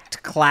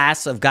stacked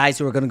class of guys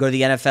who are going to go to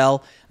the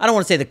NFL. I don't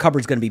want to say the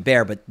cupboard's going to be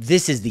bare, but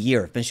this is the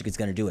year if Michigan's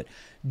going to do it.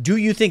 Do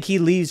you think he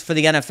leaves for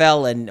the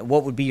NFL, and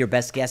what would be your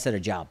best guess at a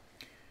job?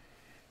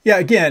 Yeah,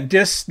 again,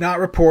 just not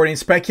reporting,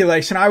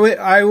 speculation.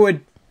 I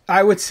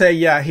would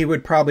say, he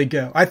would probably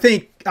go. I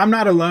think I'm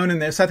not alone in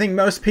this. I think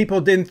most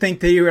people didn't think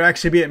that he would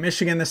actually be at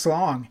Michigan this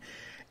long.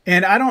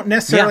 And I don't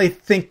necessarily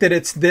think that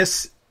it's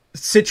this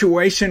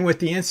situation with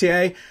the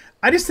NCAA.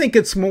 I just think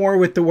it's more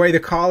with the way the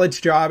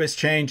college job is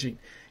changing.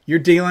 You're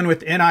dealing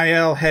with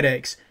NIL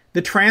headaches,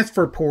 the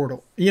transfer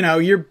portal.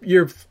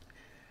 It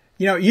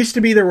used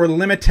to be there were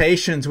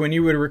limitations when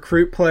you would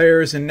recruit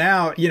players, and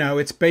now,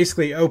 it's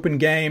basically open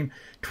game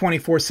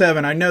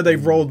 24/7. I know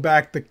they've rolled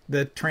back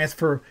the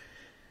transfer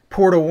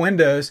portal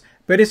windows,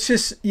 but it's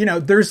just,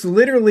 there's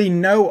literally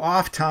no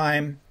off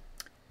time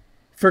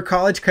for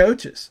college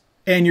coaches.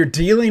 And you're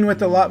dealing with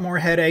a lot more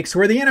headaches.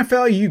 Where the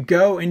NFL, you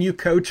go and you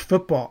coach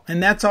football.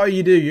 And that's all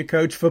you do. You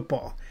coach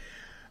football.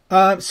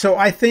 So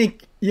I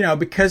think,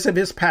 because of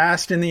his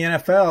past in the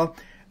NFL,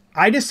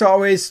 I just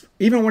always,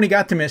 even when he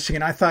got to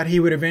Michigan, I thought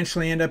he would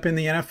eventually end up in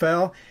the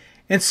NFL.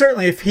 And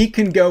certainly if he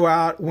can go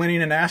out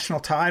winning a national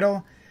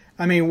title,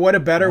 I mean, what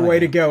a better way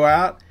to go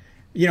out.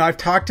 I've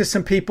talked to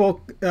some people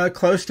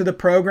close to the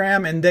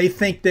program, and they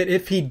think that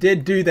if he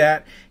did do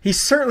that, he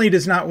certainly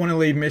does not want to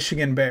leave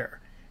Michigan bare.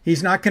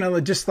 He's not going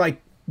to just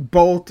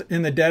bolt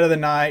in the dead of the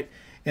night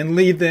and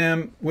leave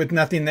them with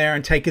nothing there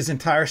and take his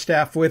entire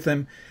staff with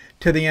him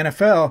to the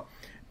NFL.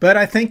 But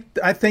I think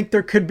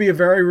there could be a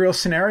very real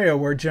scenario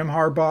where Jim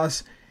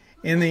Harbaugh's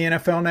in the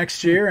NFL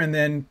next year and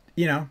then,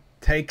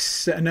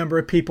 takes a number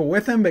of people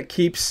with him, but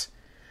keeps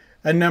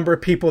a number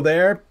of people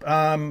there.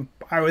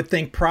 I would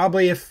think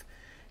probably if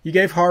you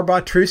gave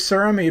Harbaugh truth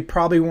serum, he'd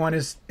probably want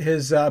his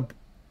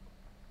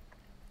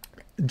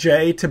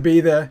Jay to be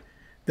the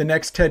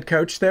next head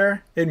coach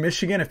there in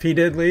Michigan if he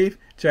did leave,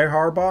 Jay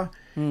Harbaugh.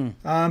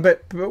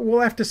 But we'll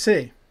have to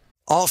see.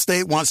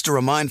 Allstate wants to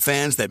remind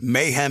fans that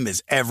mayhem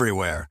is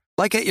everywhere,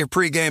 like at your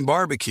pregame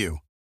barbecue.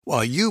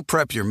 While you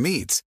prep your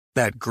meats,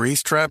 that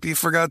grease trap you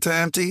forgot to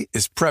empty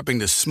is prepping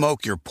to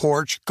smoke your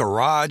porch,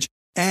 garage,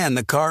 and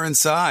the car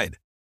inside.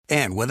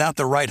 And without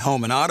the right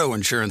home and auto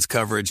insurance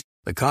coverage,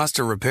 the cost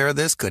to repair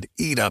this could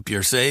eat up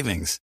your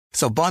savings.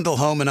 So bundle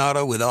home and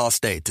auto with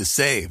Allstate to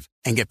save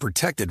and get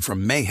protected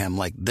from mayhem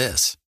like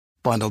this.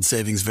 Bundled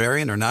savings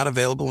vary and are not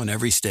available in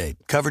every state.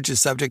 Coverage is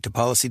subject to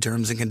policy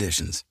terms and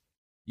conditions.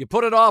 You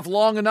put it off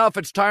long enough,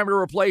 it's time to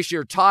replace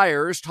your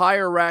tires.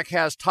 Tire Rack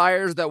has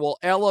tires that will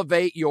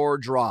elevate your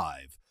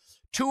drive.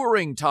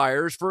 Touring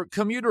tires for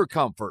commuter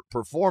comfort,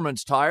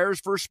 performance tires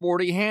for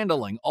sporty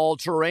handling,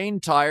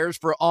 all-terrain tires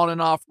for on-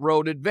 and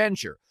off-road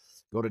adventure.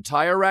 Go to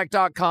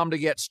TireRack.com to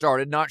get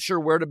started. Not sure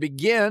where to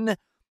begin?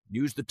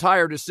 Use the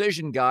Tire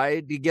Decision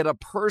Guide to get a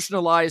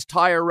personalized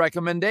tire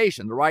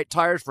recommendation, the right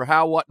tires for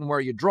how, what, and where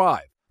you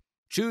drive.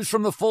 Choose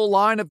from the full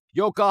line of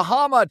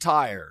Yokohama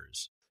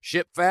tires.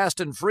 Ship fast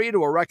and free to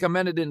a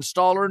recommended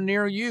installer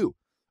near you.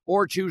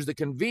 Or choose the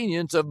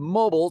convenience of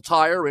mobile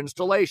tire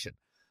installation.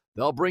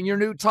 They'll bring your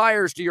new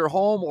tires to your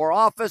home or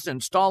office,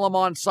 install them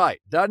on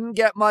site. Doesn't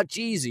get much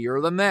easier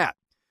than that.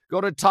 Go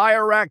to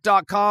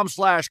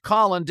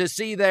TireRack.com/Colin to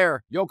see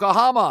their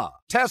Yokohama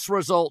test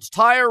results,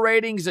 tire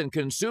ratings, and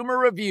consumer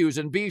reviews,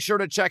 and be sure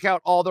to check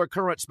out all their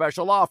current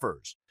special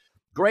offers.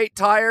 Great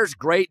tires,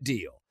 great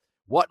deal.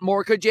 What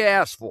more could you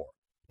ask for?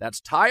 That's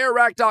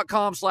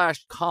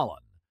TireRack.com/Colin.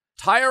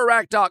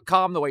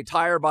 TireRack.com, the way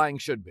tire buying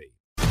should be.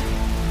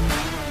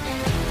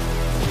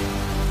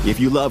 If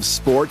you love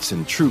sports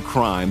and true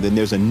crime, then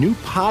there's a new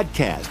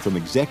podcast from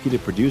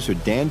executive producer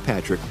Dan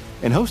Patrick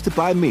and hosted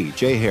by me,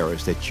 Jay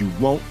Harris, that you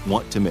won't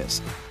want to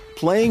miss.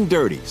 Playing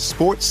Dirty: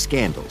 Sports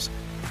Scandals.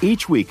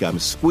 Each week, I'm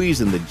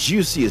squeezing the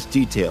juiciest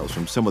details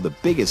from some of the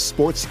biggest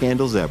sports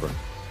scandals ever.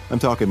 I'm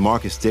talking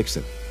Marcus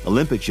Dixon,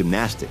 Olympic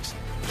gymnastics,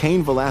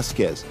 Cain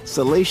Velasquez,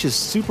 salacious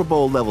Super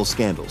Bowl-level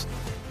scandals.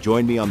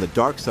 Join me on the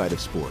dark side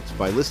of sports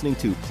by listening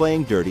to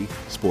Playing Dirty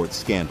Sports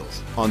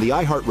Scandals on the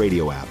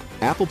iHeartRadio app,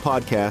 Apple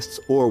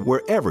Podcasts, or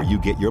wherever you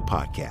get your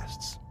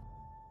podcasts.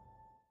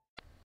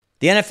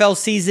 The NFL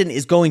season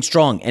is going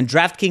strong, and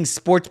DraftKings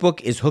Sportsbook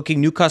is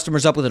hooking new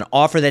customers up with an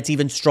offer that's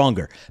even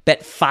stronger.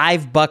 Bet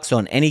 $5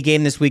 on any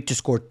game this week to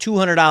score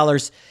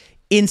 $200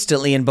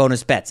 instantly in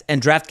bonus bets,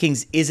 and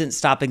DraftKings isn't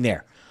stopping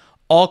there.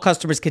 All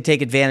customers can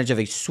take advantage of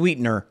a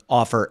sweetener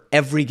offer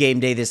every game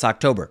day this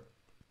October.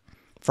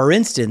 For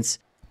instance,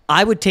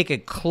 I would take a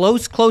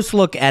close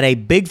look at a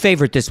big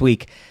favorite this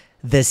week,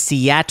 the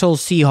Seattle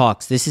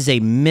Seahawks. This is a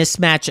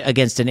mismatch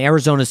against an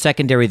Arizona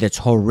secondary that's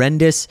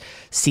horrendous.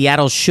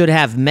 Seattle should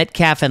have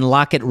Metcalf and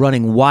Lockett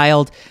running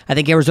wild. I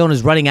think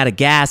Arizona's running out of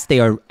gas. They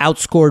are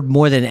outscored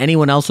more than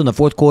anyone else in the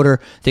fourth quarter.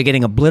 They're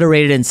getting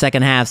obliterated in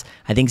second halves.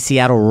 I think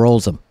Seattle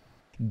rolls them.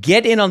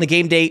 Get in on the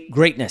game day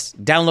greatness.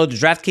 Download the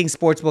DraftKings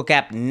Sportsbook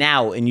app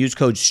now and use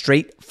code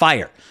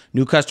STRAIGhtFIRE.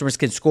 New customers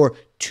can score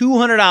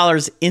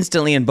 $200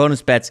 instantly in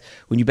bonus bets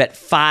when you bet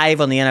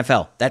 $5 on the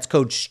NFL. That's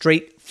code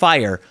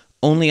STRAIGhtFIRE.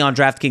 Only on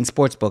DraftKings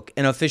Sportsbook,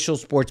 an official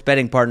sports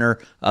betting partner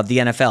of the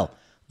NFL.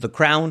 The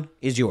crown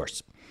is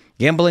yours.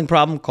 Gambling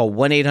problem? Call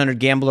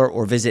 1-800-GAMBLER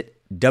or visit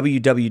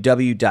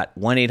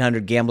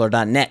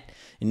www.1800gambler.net.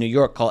 In New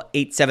York, call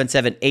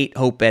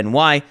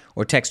 877-8-HOPE-NY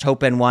or text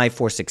HOPE-NY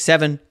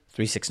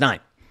 467-369.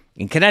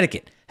 In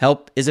Connecticut,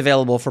 help is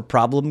available for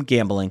problem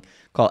gambling.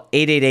 Call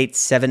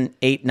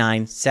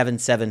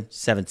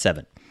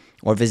 888-789-7777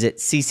 or visit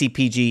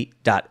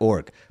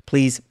ccpg.org.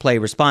 Please play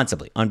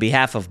responsibly. On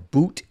behalf of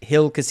Boot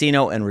Hill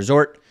Casino and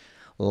Resort,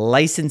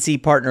 licensee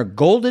partner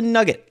Golden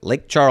Nugget,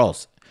 Lake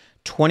Charles.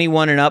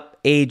 21 and up,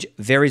 age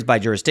varies by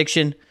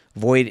jurisdiction,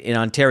 void in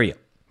Ontario.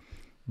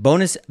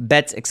 Bonus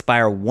bets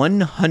expire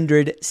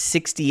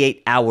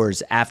 168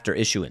 hours after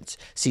issuance.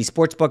 See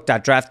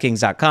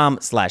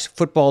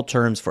sportsbook.draftkings.com/football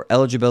terms for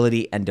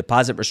eligibility and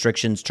deposit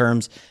restrictions,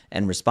 terms,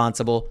 and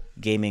responsible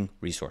gaming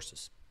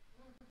resources.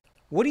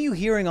 What are you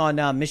hearing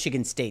on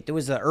Michigan State? There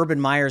was the Urban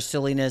Meyer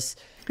silliness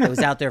that was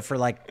out there for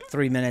like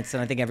 3 minutes,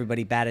 and I think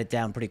everybody batted it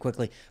down pretty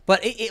quickly.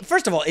 But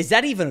first of all, is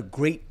that even a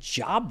great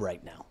job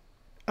right now?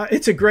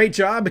 It's a great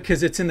job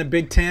because it's in the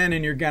Big Ten,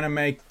 and you're going to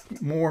make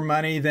more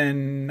money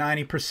than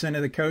 90%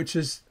 of the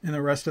coaches in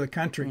the rest of the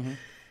country.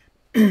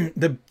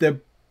 Mm-hmm.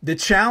 The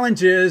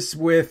challenge is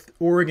with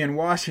Oregon,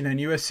 Washington,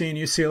 USC, and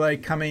UCLA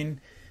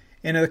coming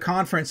into the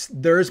conference,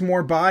 there's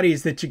more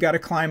bodies that you got to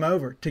climb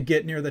over to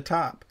get near the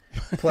top.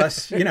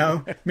 Plus,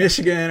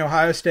 Michigan,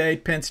 Ohio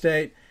State, Penn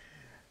State.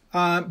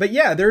 But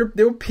yeah, there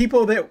were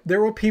people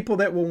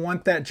that will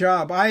want that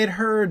job. I had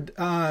heard,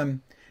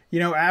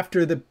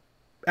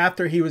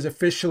 after he was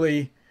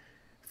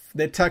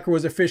that Tucker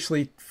was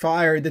officially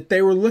fired, that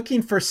they were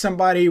looking for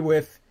somebody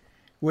with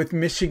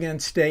Michigan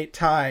State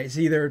ties,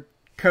 either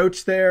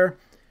coached there,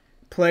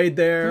 played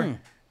there,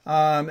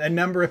 a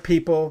number of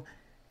people.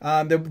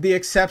 The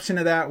exception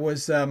to that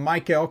was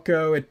Mike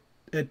Elko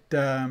at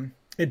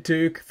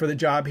Duke for the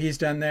job he's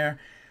done there.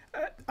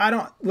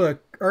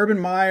 Urban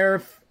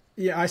Meyer.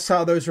 Yeah, I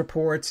saw those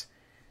reports.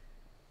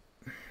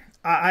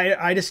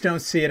 I just don't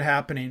see it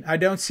happening. I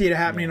don't see it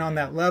happening on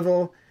that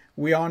level.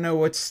 We all know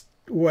what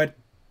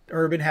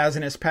Urban has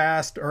in his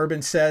past.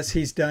 Urban says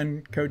he's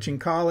done coaching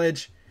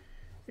college.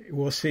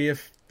 We'll see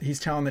if he's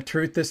telling the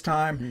truth this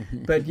time.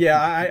 But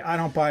yeah, I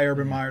don't buy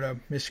Urban Meyer to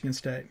Michigan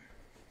State.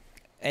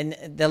 And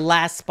the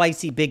last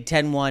spicy Big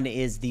Ten one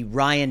is the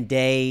Ryan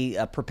Day,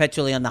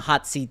 perpetually on the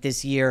hot seat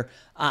this year.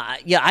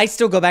 I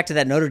still go back to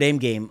that Notre Dame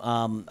game.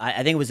 I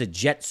think it was a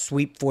jet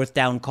sweep fourth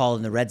down call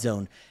in the red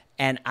zone.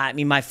 And I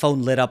mean, my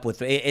phone lit up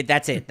with it.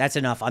 That's it. That's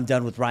enough. I'm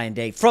done with Ryan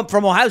Day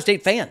from Ohio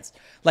State fans.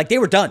 Like, they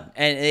were done,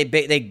 and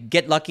they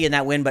get lucky in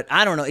that win. But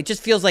I don't know. It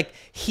just feels like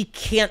he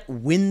can't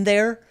win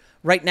there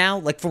right now.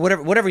 Like, for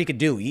whatever he could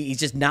do, he's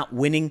just not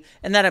winning.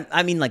 And that,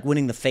 I mean, like,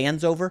 winning the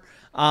fans over.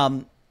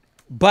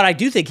 But I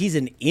do think he's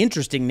an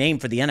interesting name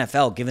for the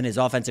NFL, given his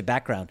offensive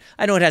background.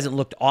 I know it hasn't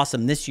looked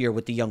awesome this year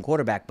with the young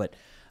quarterback, but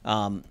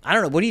I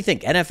don't know. What do you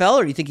think, NFL,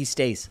 or do you think he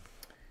stays?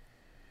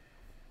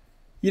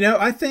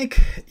 I think,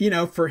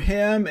 for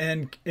him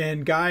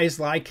and guys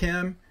like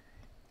him,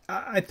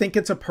 I think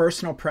it's a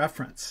personal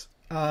preference.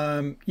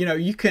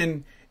 You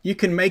can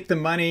make the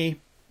money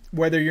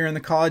whether you're in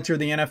the college or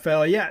the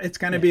NFL. Yeah, it's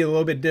going to be a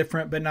little bit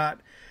different, but not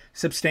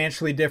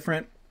substantially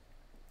different.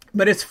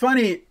 But it's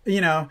funny,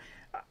 I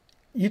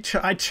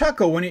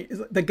chuckle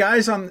when the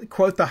guy's on,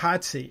 quote, the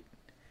hot seat.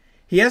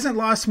 He hasn't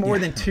lost more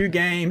than 2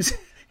 games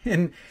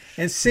in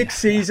 6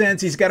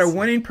 seasons. He's got a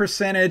winning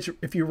percentage,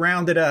 if you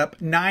round it up,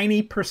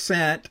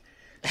 90%.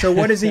 So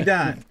what has he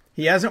done?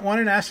 He hasn't won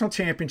a national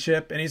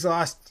championship, and he's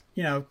lost,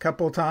 a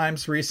couple of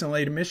times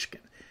recently to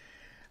Michigan.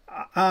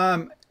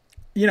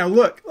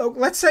 Look,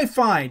 let's say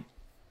fine.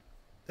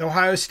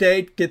 Ohio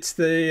State gets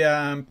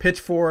the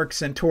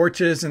pitchforks and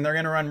torches, and they're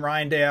going to run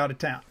Ryan Day out of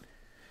town.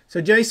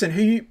 So, Jason,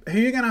 who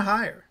you going to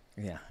hire?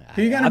 Yeah,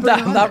 Who you I'm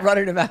not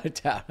running him out of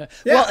town.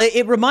 Yeah. Well,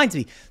 it reminds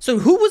me. So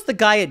who was the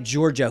guy at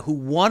Georgia who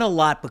won a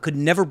lot but could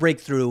never break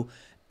through?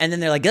 And then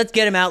they're like, let's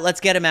get him out. Let's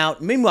get him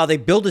out. Meanwhile, they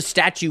build a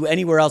statue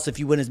anywhere else if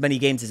you win as many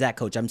games as that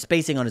coach. I'm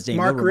spacing on his name.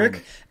 Mark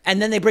Richt.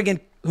 And then they bring in,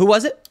 who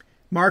was it?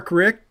 Mark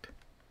Richt.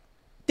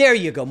 There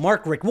you go.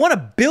 Mark Richt won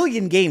 1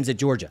 billion games at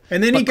Georgia.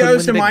 And then he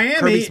goes to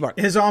Miami,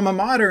 his alma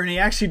mater, and he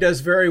actually does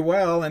very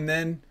well. And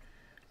then,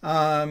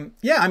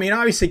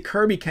 obviously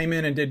Kirby came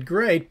in and did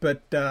great.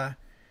 But,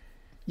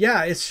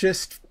 it's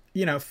just,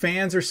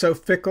 fans are so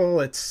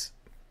fickle. It's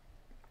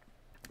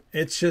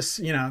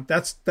just,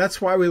 that's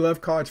why we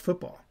love college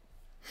football.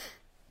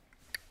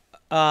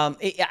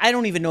 I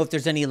don't even know if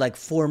there's any like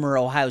former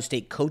Ohio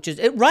State coaches.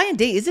 Ryan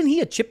Day, isn't he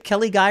a Chip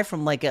Kelly guy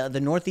from like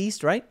the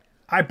Northeast, right?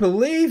 I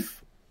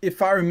believe,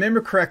 if I remember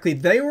correctly,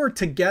 they were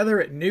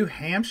together at New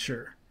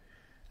Hampshire.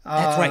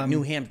 That's right,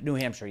 New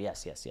Hampshire.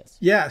 Yes.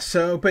 Yeah.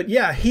 So, but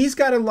yeah, he's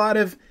got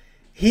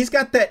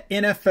that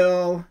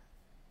NFL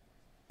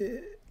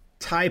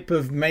type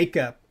of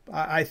makeup.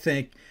 I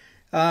think.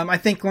 I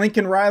think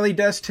Lincoln Riley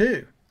does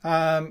too.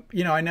 I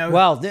know.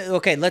 Well,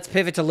 okay, let's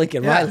pivot to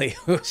Lincoln Riley.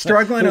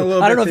 Struggling a little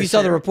bit. I don't know if you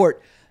saw the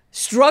report.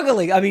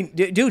 Struggling. I mean,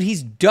 dude,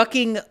 he's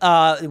ducking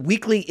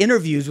weekly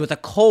interviews with a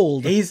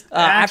cold. He's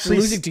after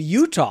losing to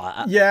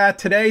Utah. Yeah,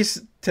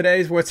 today's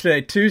what's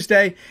today?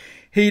 Tuesday.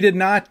 He did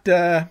not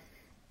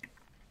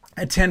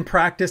attend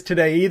practice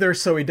today either,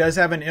 so he does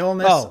have an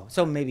illness. Oh,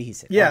 so maybe he's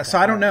sick. Yeah, okay, so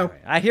I don't know.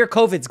 Right. I hear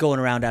COVID's going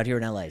around out here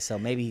in LA, so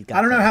maybe he got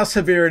I don't know how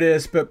severe it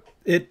is, but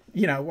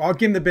I'll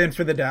give him the benefit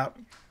for the doubt.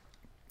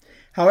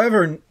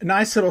 However,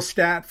 nice little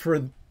stat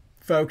for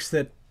folks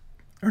that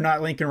are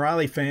not Lincoln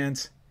Riley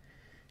fans.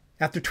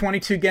 After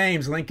 22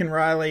 games, Lincoln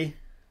Riley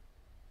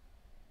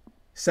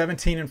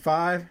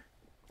 17-5.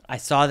 I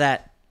saw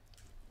that.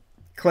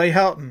 Clay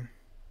Helton,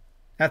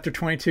 after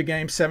 22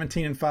 games,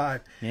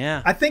 17-5.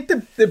 Yeah. I think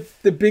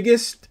the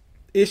biggest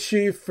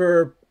issue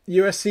for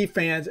USC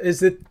fans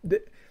is that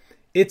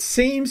it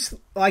seems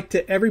like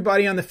to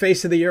everybody on the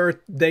face of the earth,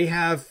 they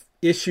have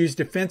issues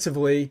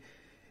defensively,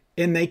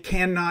 and they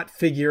cannot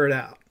figure it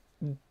out.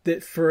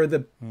 That for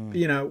the,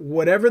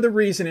 whatever the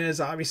reason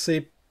is,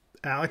 obviously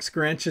Alex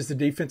Grinch is the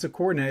defensive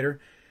coordinator,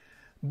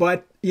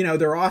 but,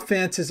 their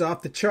offense is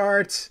off the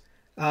charts.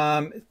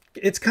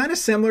 It's kind of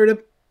similar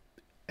to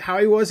how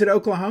he was at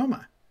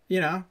Oklahoma,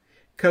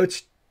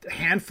 coached a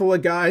handful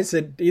of guys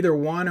that either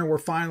won or were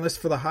finalists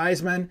for the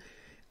Heisman.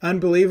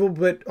 Unbelievable,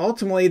 but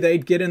ultimately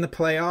they'd get in the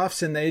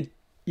playoffs and they'd,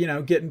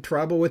 get in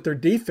trouble with their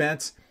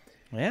defense.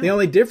 Yeah. The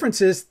only difference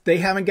is they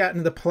haven't gotten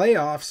to the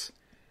playoffs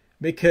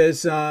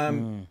because, they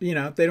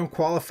don't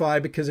qualify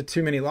because of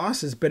too many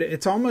losses. But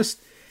it's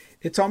almost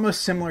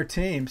similar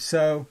teams.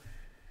 So,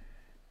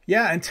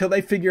 yeah, until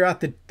they figure out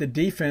the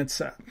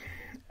defense,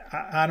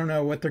 I don't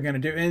know what they're going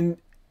to do.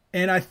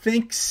 And I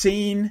think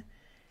seeing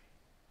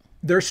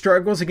their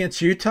struggles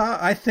against Utah,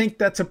 I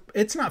think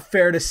it's not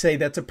fair to say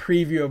that's a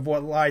preview of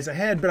what lies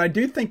ahead. But I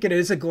do think it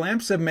is a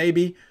glimpse of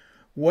maybe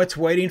what's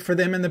waiting for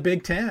them in the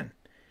Big Ten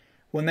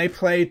when they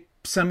play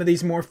some of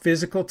these more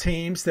physical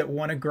teams that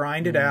want to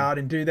grind it out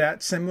and do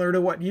that similar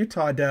to what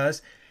Utah does.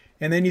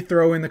 And then you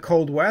throw in the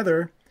cold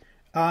weather.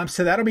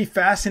 So that'll be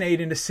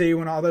fascinating to see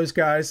when all those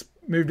guys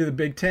move to the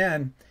Big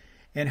Ten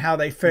and how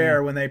they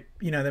fare when they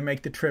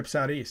make the trips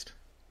out east.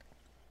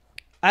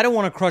 I don't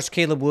want to crush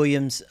Caleb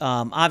Williams.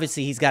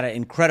 Obviously, he's got an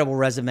incredible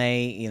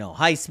resume.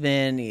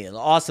 Heisman, he's an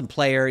awesome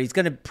player. He's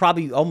going to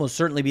probably almost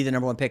certainly be the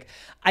number one pick.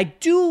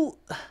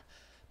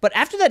 But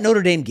after that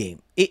Notre Dame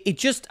game,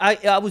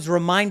 I was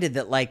reminded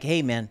that, like,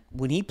 hey, man,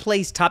 when he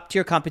plays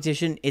top-tier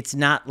competition, it's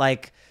not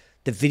like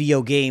the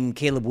video game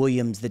Caleb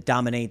Williams that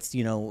dominates,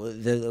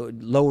 the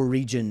lower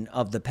region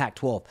of the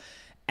Pac-12.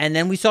 And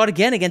then we saw it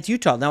again against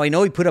Utah. Now, I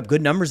know he put up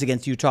good numbers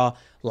against Utah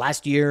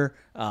last year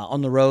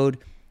on the road.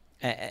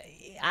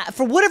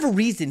 For whatever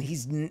reason,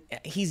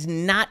 he's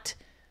not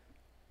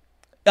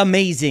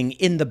amazing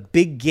in the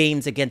big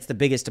games against the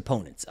biggest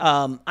opponents.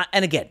 And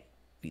again,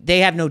 they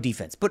have no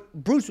defense. But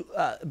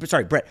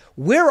Brett,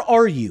 where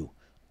are you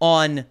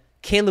on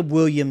Caleb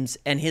Williams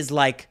and his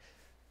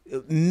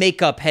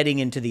makeup heading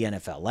into the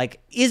NFL? Like,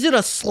 is it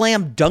a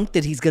slam dunk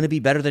that he's going to be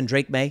better than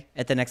Drake May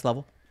at the next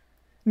level?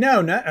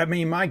 No, I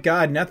mean, my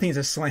God, nothing's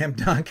a slam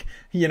dunk,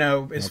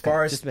 as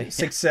far as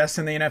success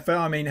in the NFL.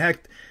 I mean,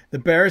 heck, the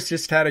Bears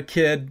just had a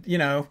kid,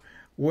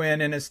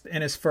 win in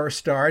his first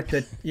start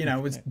that,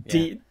 was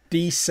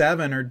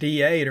D7 or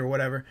D8 or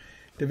whatever,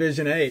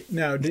 Division 8.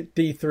 No,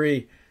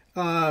 D3.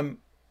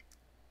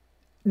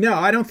 No,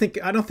 I don't think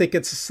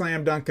it's a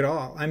slam dunk at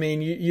all. I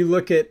mean, you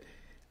look at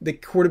the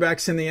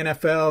quarterbacks in the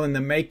NFL and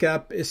the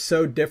makeup is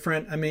so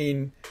different. I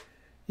mean,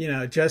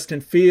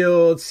 Justin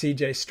Fields,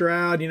 C.J.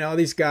 Stroud, all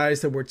these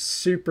guys that were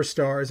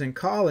superstars in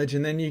college,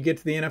 and then you get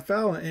to the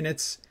NFL and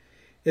it's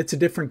a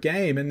different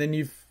game. And then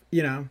you've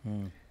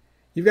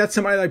got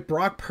somebody like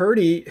Brock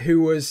Purdy,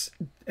 who was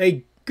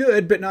a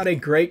good but not a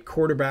great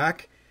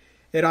quarterback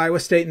at Iowa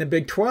State in the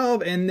Big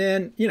 12, and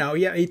then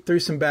he threw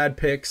some bad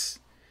picks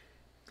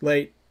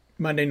late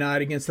Monday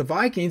night against the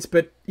Vikings,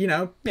 but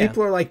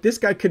people are like, this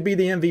guy could be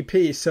the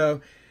MVP. So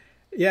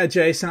Yeah,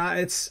 Jason,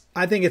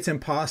 I think it's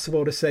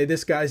impossible to say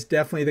this guy's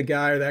definitely the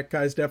guy or that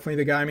guy's definitely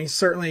the guy. I mean,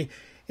 certainly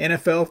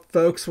NFL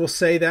folks will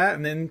say that,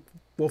 and then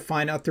we'll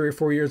find out 3 or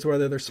 4 years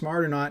whether they're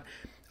smart or not.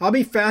 I'll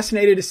be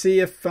fascinated to see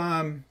if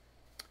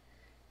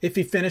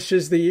he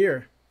finishes the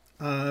year.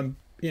 I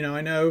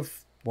know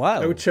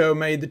Ocho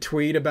made the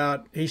tweet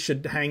about he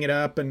should hang it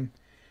up, and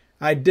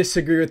I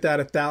disagree with that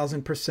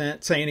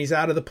 1,000%, saying he's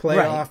out of the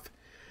playoff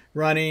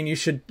running. You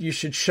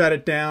should shut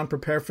it down,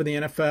 prepare for the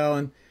NFL.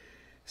 And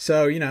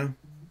so,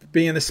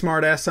 being the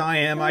smart ass I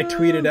am, I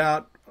tweeted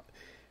out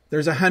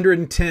there's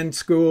 110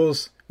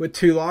 schools with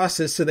 2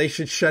 losses, so they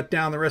should shut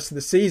down the rest of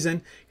the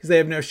season because they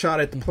have no shot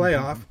at the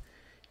playoff.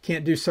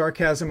 Can't do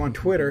sarcasm on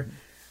Twitter.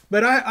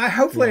 But I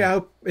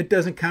hope it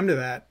doesn't come to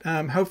that.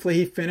 Hopefully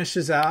he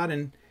finishes out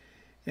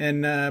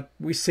and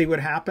we see what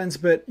happens.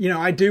 But,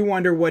 I do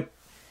wonder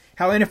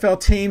how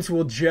NFL teams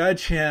will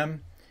judge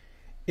him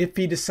if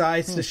he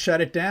decides to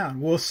shut it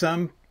down. Will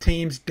some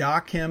teams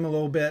dock him a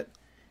little bit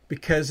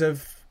because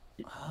of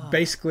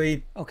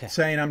basically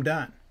saying I'm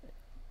done?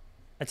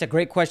 That's a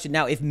great question.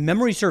 Now, if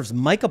memory serves,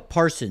 Micah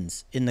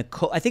Parsons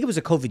I think it was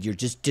a COVID year,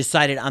 just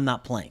decided I'm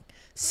not playing,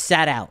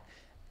 sat out.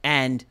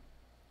 And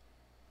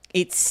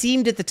it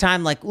seemed at the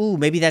time like, ooh,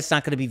 maybe that's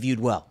not going to be viewed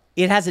well.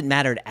 It hasn't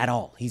mattered at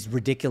all. He's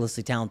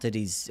ridiculously talented.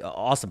 He's an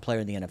awesome player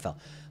in the NFL.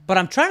 But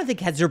I'm trying to think,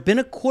 has there been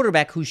a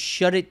quarterback who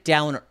shut it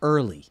down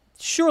early?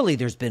 Surely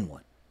there's been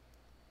one.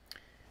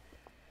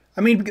 I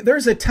mean,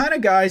 there's a ton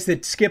of guys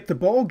that skip the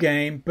bowl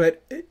game,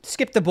 but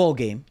skip the bowl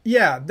game.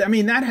 Yeah, I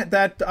mean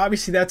that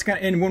obviously that's gonna.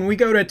 And when we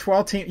go to a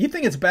 12-team, you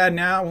think it's bad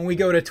now? When we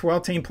go to a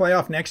 12-team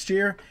playoff next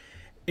year,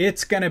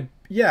 it's gonna.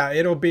 Yeah,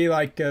 it'll be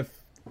like a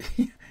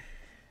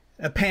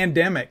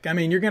pandemic. I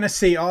mean, you're gonna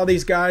see all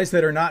these guys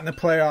that are not in the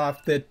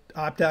playoff that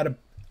opt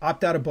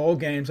out of bowl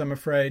games. I'm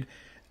afraid.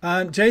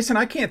 Jason,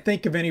 I can't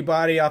think of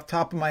anybody off the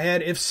top of my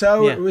head. If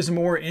so, it was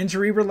more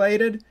injury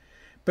related.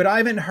 But I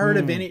haven't heard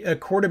of a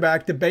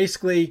quarterback that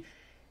basically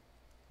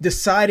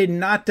decided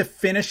not to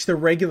finish the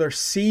regular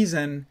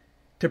season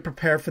to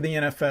prepare for the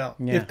NFL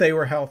if they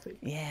were healthy.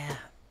 Yeah.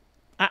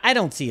 I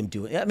don't see him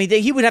do it. I mean,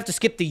 he would have to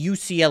skip the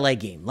UCLA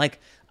game. Like,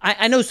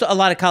 I know a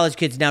lot of college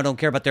kids now don't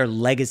care about their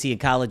legacy in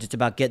college. It's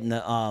about getting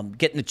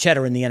the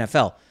cheddar in the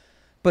NFL.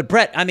 But,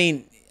 Brett, I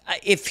mean,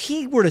 if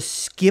he were to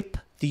skip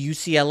the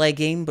UCLA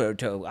game,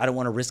 but I don't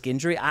want to risk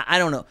injury, I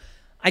don't know.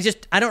 I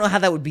don't know how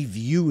that would be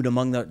viewed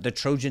among the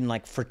Trojan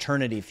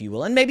fraternity, if you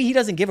will. And maybe he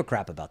doesn't give a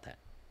crap about that.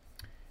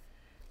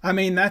 I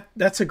mean,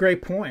 that's a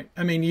great point.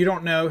 I mean, you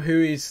don't know who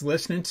he's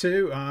listening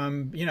to.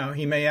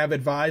 He may have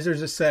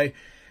advisors that say,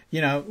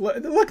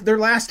 look, their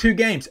last 2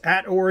 games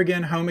at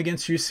Oregon, home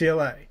against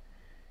UCLA.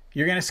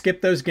 You're going to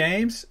skip those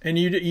games? And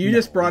you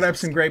just brought up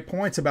some great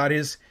points about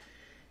his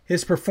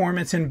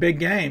performance in big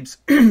games.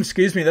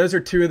 Excuse me, those are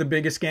 2 of the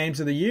biggest games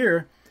of the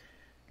year.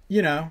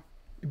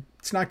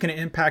 It's not going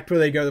to impact whether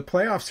they go to the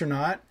playoffs or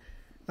not.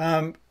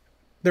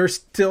 They're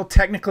still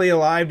technically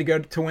alive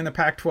to win the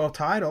Pac-12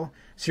 title.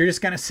 So you're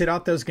just going to sit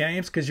out those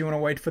games because you want to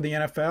wait for the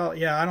NFL.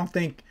 Yeah, I don't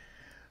think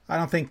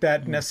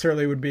that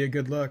necessarily would be a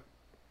good look.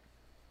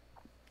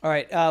 All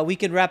right, we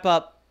can wrap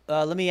up.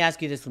 Let me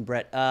ask you this one,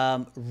 Brett.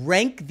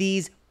 Rank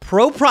these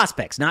pro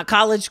prospects, not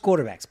college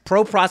quarterbacks,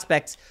 pro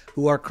prospects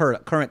who are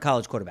current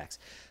college quarterbacks.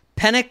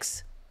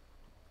 Penix,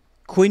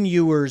 Quinn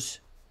Ewers,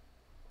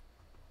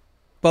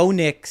 Bo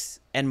Nix,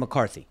 and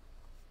McCarthy.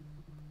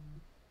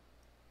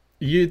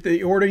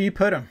 The order you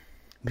put them.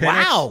 Penix,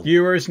 wow.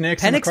 Ewers,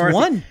 Nix, and McCarthy.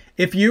 Won.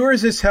 If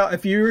Ewers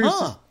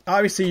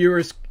obviously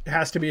Ewers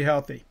has to be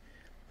healthy.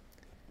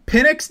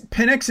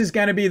 Penix is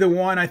going to be the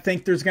one. I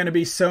think there's going to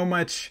be so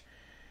much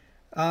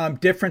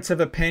difference of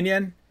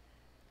opinion,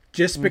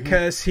 just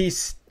because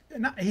he's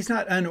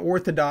not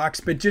unorthodox,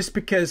 but just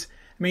because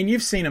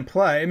you've seen him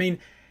play. I mean,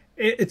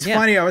 it's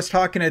funny. I was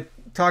talking to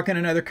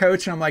another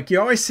coach, and I'm like, you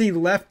always see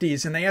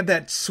lefties, and they have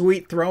that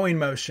sweet throwing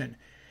motion.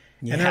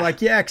 Yeah. And they're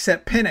like, yeah,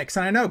 except Penix.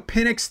 And I know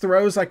Penix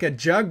throws like a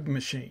jug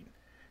machine.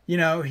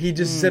 He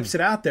just zips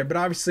it out there. But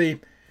obviously,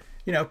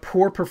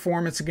 poor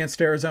performance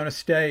against Arizona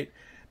State.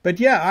 But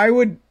yeah, I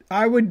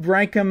would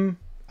rank him.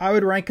 I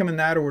would rank him in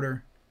that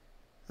order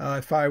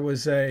if I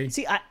was a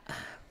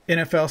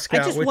NFL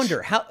scout. I just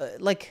wonder how.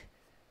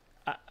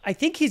 I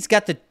think he's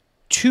got the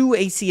 2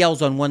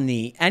 ACLs on one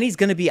knee, and he's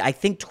going to be, I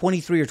think,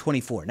 23 or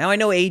 24. Now, I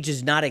know age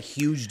is not a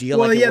huge deal.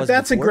 Well,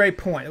 that's before. A great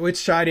point,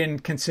 which I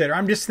didn't consider.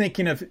 I'm just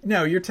thinking of,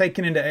 you're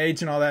taking into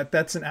age and all that.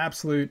 That's an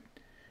absolute,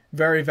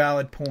 very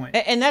valid point.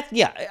 And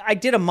I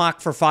did a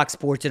mock for Fox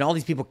Sports, and all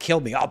these people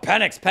killed me. Oh,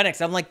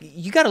 Penix. I'm like,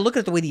 you got to look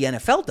at the way the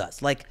NFL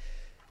does. Like,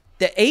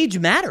 the age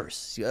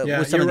matters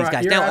with some of these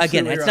guys. Now,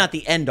 again, it's not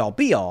the end-all,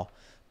 be-all,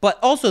 but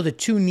also the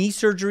 2 knee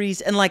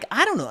surgeries. And,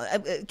 I don't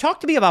know. Talk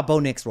to me about Bo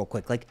Nix real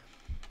quick.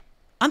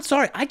 I'm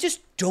sorry, I just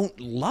don't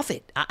love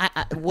it.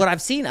 What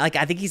I've seen, I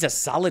think he's a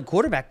solid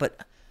quarterback,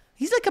 but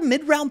he's like a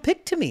mid-round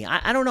pick to me.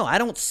 I don't know. I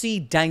don't see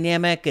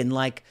dynamic and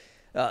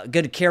going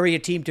to carry a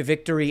team to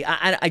victory.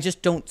 I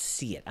just don't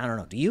see it. I don't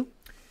know. Do you?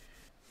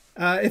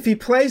 If he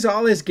plays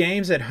all his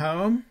games at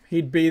home,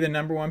 he'd be the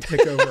number 1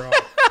 pick overall.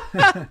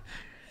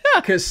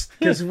 because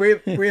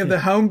we have the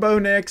home Bo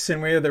Nix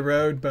and we have the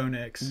road Bo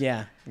Nix.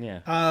 Yeah.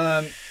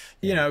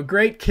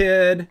 Great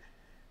kid.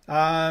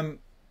 I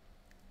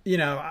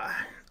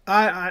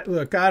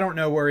look, I don't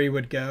know where he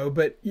would go,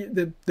 but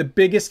the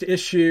biggest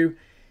issue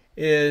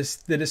is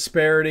the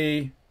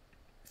disparity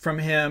from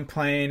him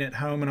playing at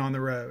home and on the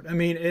road. I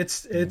mean,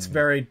 it's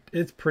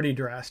pretty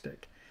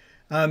drastic.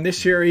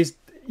 This year he's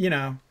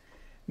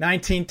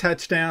 19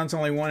 touchdowns,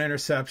 only 1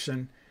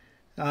 interception.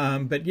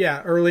 But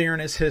yeah, earlier in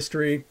his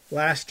history,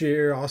 last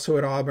year, also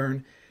at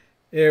Auburn,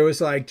 it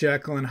was like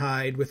Jekyll and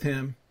Hyde with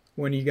him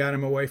when you got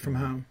him away from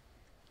home.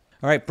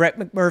 All right, Brett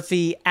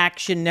McMurphy,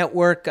 Action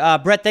Network.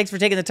 Brett, thanks for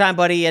taking the time,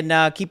 buddy,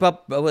 and keep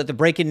up with the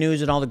breaking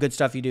news and all the good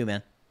stuff you do,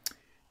 man.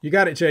 You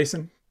got it,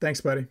 Jason. Thanks,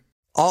 buddy.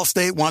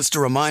 Allstate wants to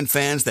remind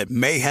fans that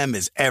mayhem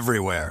is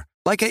everywhere,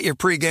 like at your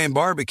pregame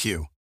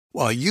barbecue.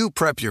 While you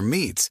prep your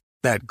meats,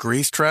 that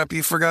grease trap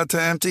you forgot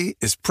to empty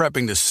is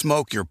prepping to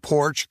smoke your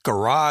porch,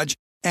 garage,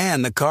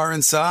 and the car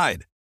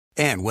inside.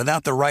 And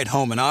without the right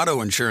home and auto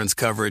insurance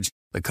coverage,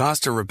 the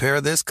cost to repair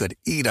this could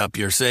eat up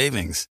your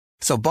savings.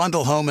 So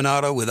bundle home and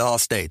auto with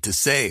Allstate to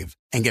save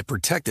and get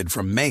protected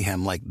from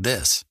mayhem like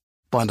this.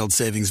 Bundled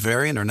savings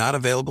vary and are not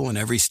available in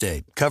every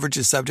state. Coverage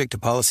is subject to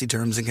policy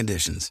terms and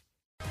conditions.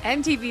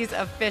 MTV's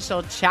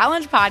official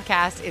Challenge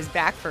podcast is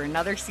back for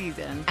another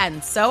season.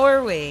 And so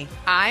are we.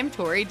 I'm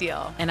Tori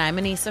Deal. And I'm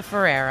Anissa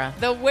Ferreira.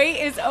 The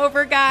wait is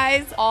over,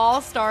 guys. All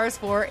Stars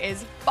 4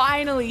 is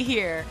finally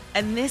here.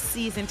 And this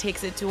season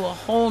takes it to a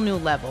whole new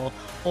level.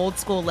 Old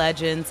school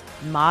legends,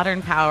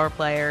 modern power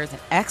players,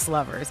 and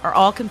ex-lovers are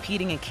all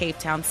competing in Cape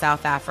Town,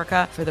 South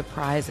Africa for the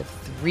prize of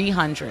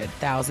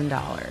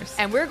 $300,000.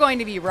 And we're going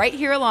to be right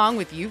here along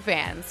with you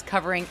fans,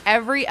 covering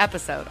every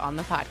episode on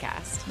the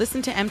podcast.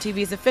 Listen to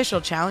MTV's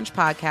official Challenge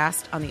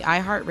podcast on the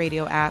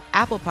iHeartRadio app,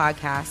 Apple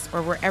Podcasts,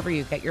 or wherever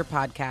you get your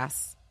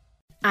podcasts.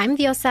 I'm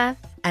Diosa.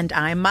 And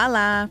I'm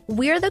Mala.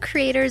 We're the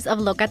creators of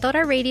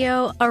Locatora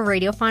Radio, a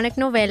radiophonic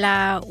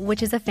novela,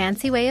 which is a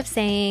fancy way of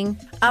saying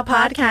a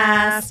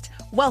podcast.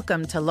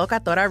 Welcome to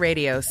Locatora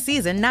Radio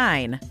Season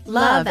 9.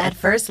 Love at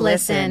First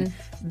Listen.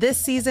 This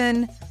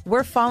season,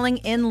 we're falling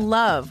in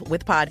love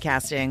with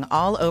podcasting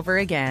all over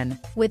again.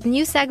 With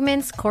new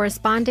segments,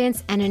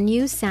 correspondence, and a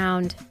new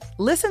sound.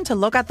 Listen to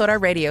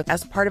Locatora Radio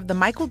as part of the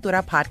Michael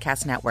Dura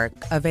Podcast Network.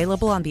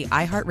 Available on the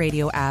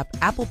iHeartRadio app,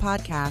 Apple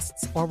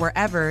Podcasts, or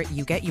wherever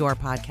you get your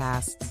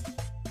podcasts.